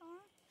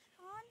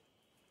 Sean?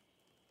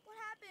 What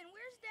happened?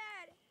 Where's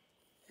Dad?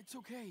 It's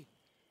okay.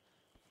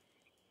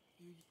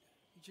 You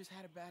just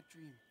had a bad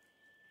dream.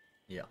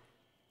 Yeah.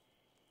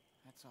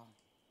 That's all.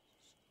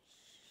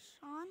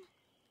 Sean?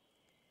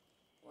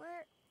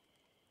 Where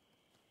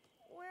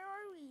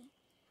are we?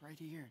 Right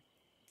here.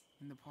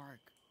 In the park.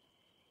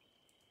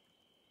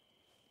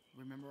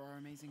 Remember our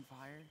amazing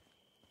fire?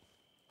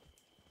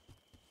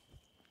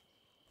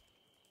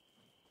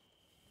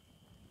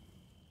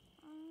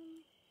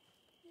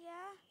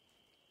 Yeah?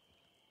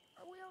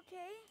 Are we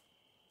okay?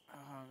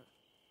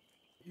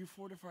 You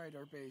fortified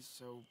our base,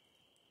 so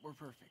we're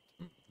perfect.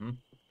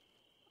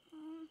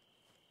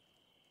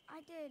 I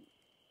did.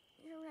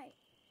 You're right.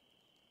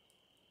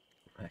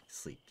 Back to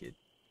sleep, kid.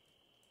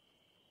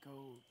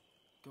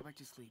 Go back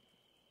to sleep.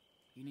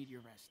 You need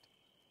your rest.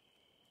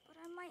 But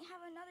I might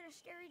have another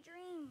scary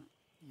dream.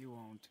 You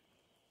won't.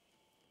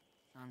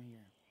 I'm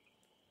here.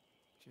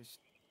 Just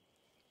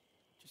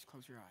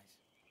close your eyes.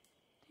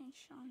 Thanks,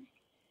 Sean.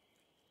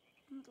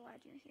 I'm glad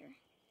you're here.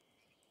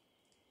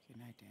 Good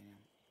night, Daniel.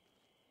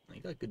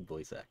 You got good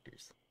voice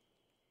actors.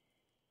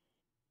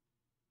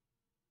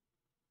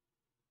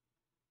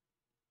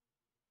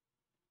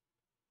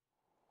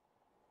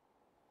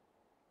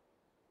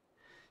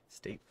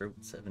 State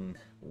Road 7,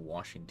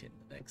 Washington,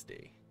 the next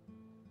day.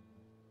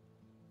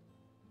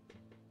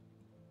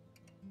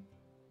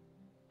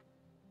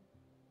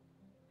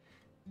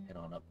 Head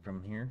on up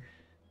from here.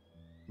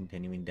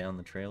 Continuing down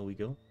the trail we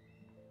go.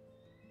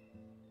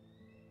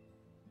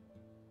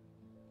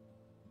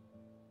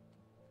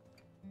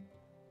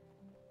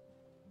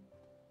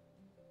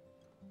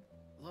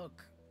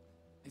 Look,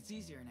 it's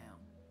easier now.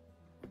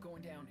 We're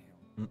going downhill.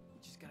 Mm. We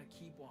just gotta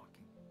keep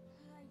walking.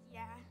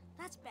 Yeah,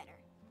 that's better.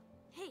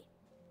 Hey,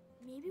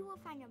 maybe we'll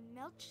find a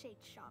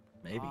milkshake shop.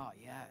 Maybe. Ah,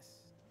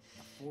 yes.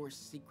 The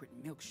Forest Secret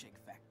Milkshake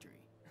Factory.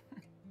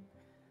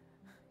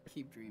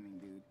 Keep dreaming,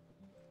 dude.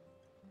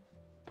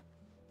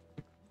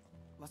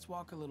 Let's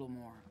walk a little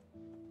more.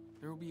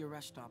 There will be a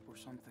rest stop or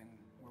something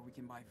where we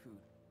can buy food.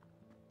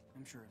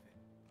 I'm sure of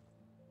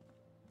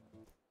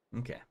it.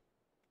 Okay.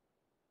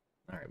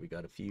 Alright, we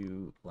got a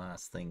few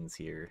last things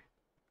here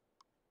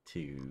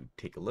to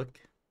take a look.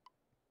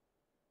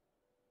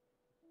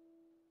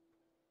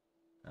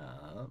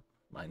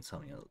 Mine's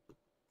telling you,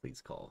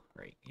 please call.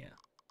 Right, yeah.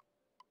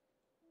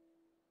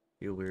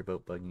 Feel weird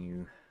about bugging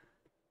you.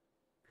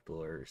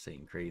 People are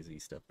saying crazy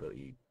stuff about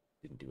you.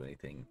 Didn't do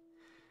anything.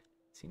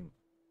 Seem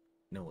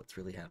know what's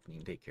really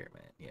happening. Take care,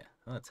 man. Yeah.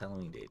 Oh, it's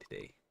Halloween day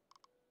today.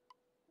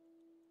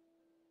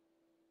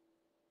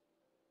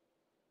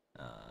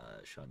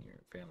 Sean, your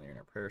family are in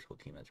our prayers. Whole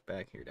team has your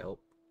back, here to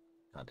help.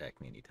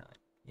 Contact me anytime.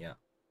 Yeah.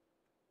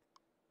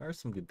 There are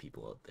some good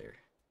people out there.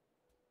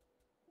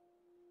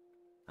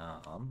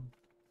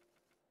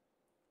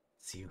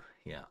 See,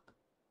 yeah.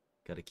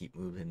 Gotta keep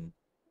moving.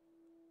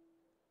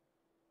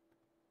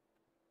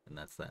 And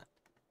that's that.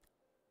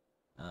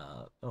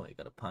 Oh, I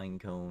got a pine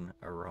cone,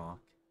 a rock.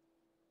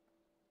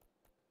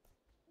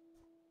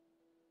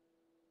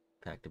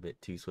 Packed a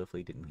bit too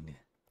swiftly, didn't mean to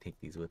take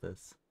these with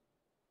us.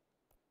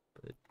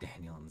 But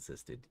Daniel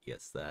insisted.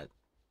 Yes, that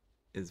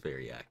is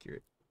very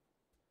accurate.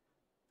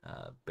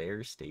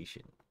 Bear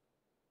Station.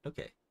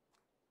 Okay.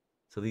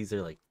 So these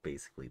are like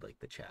basically like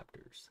the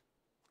chapters.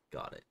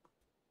 Got it.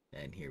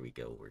 And here we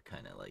go. We're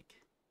kind of like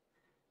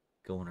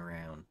going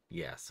around.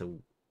 Yeah,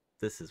 so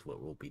this is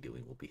what we'll be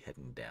doing. We'll be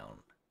heading down,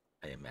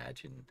 I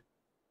imagine,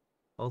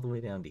 all the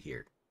way down to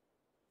here.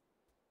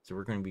 So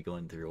we're going to be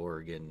going through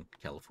Oregon,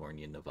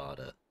 California,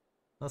 Nevada.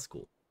 That's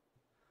cool.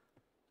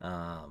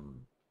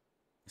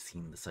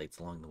 Seeing the sights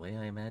along the way,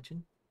 I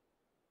imagine.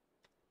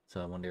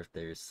 So I wonder if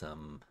there's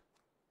some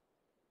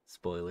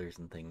spoilers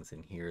and things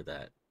in here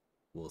that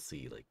we'll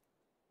see, like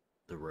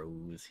the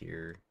Rose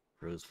here.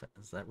 Is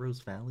that Rose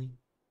Valley?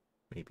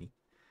 Maybe.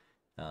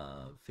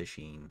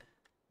 Fishing,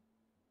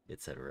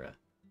 etc.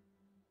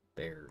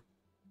 Bear.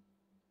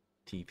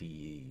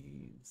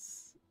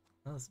 TVs.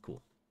 Oh, that's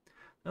cool.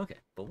 Okay,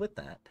 but with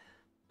that,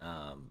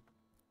 I'm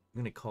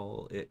going to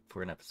call it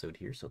for an episode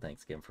here, so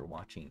thanks again for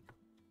watching.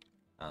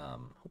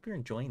 Hope you're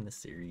enjoying the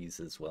series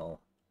as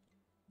well.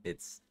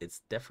 It's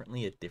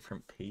definitely a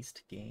different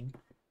paced game.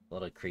 A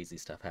lot of crazy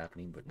stuff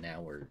happening, but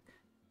now we're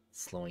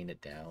slowing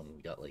it down.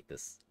 We got like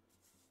this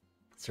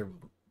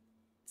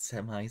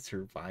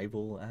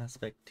semi-survival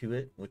aspect to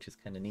it, which is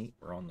kind of neat.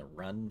 We're on the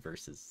run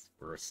versus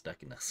we're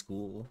stuck in a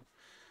school.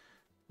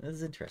 This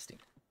is interesting.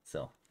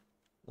 So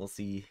we'll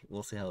see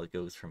how it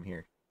goes from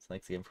here. So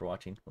thanks again for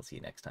watching. We'll see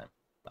you next time.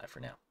 Bye for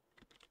now.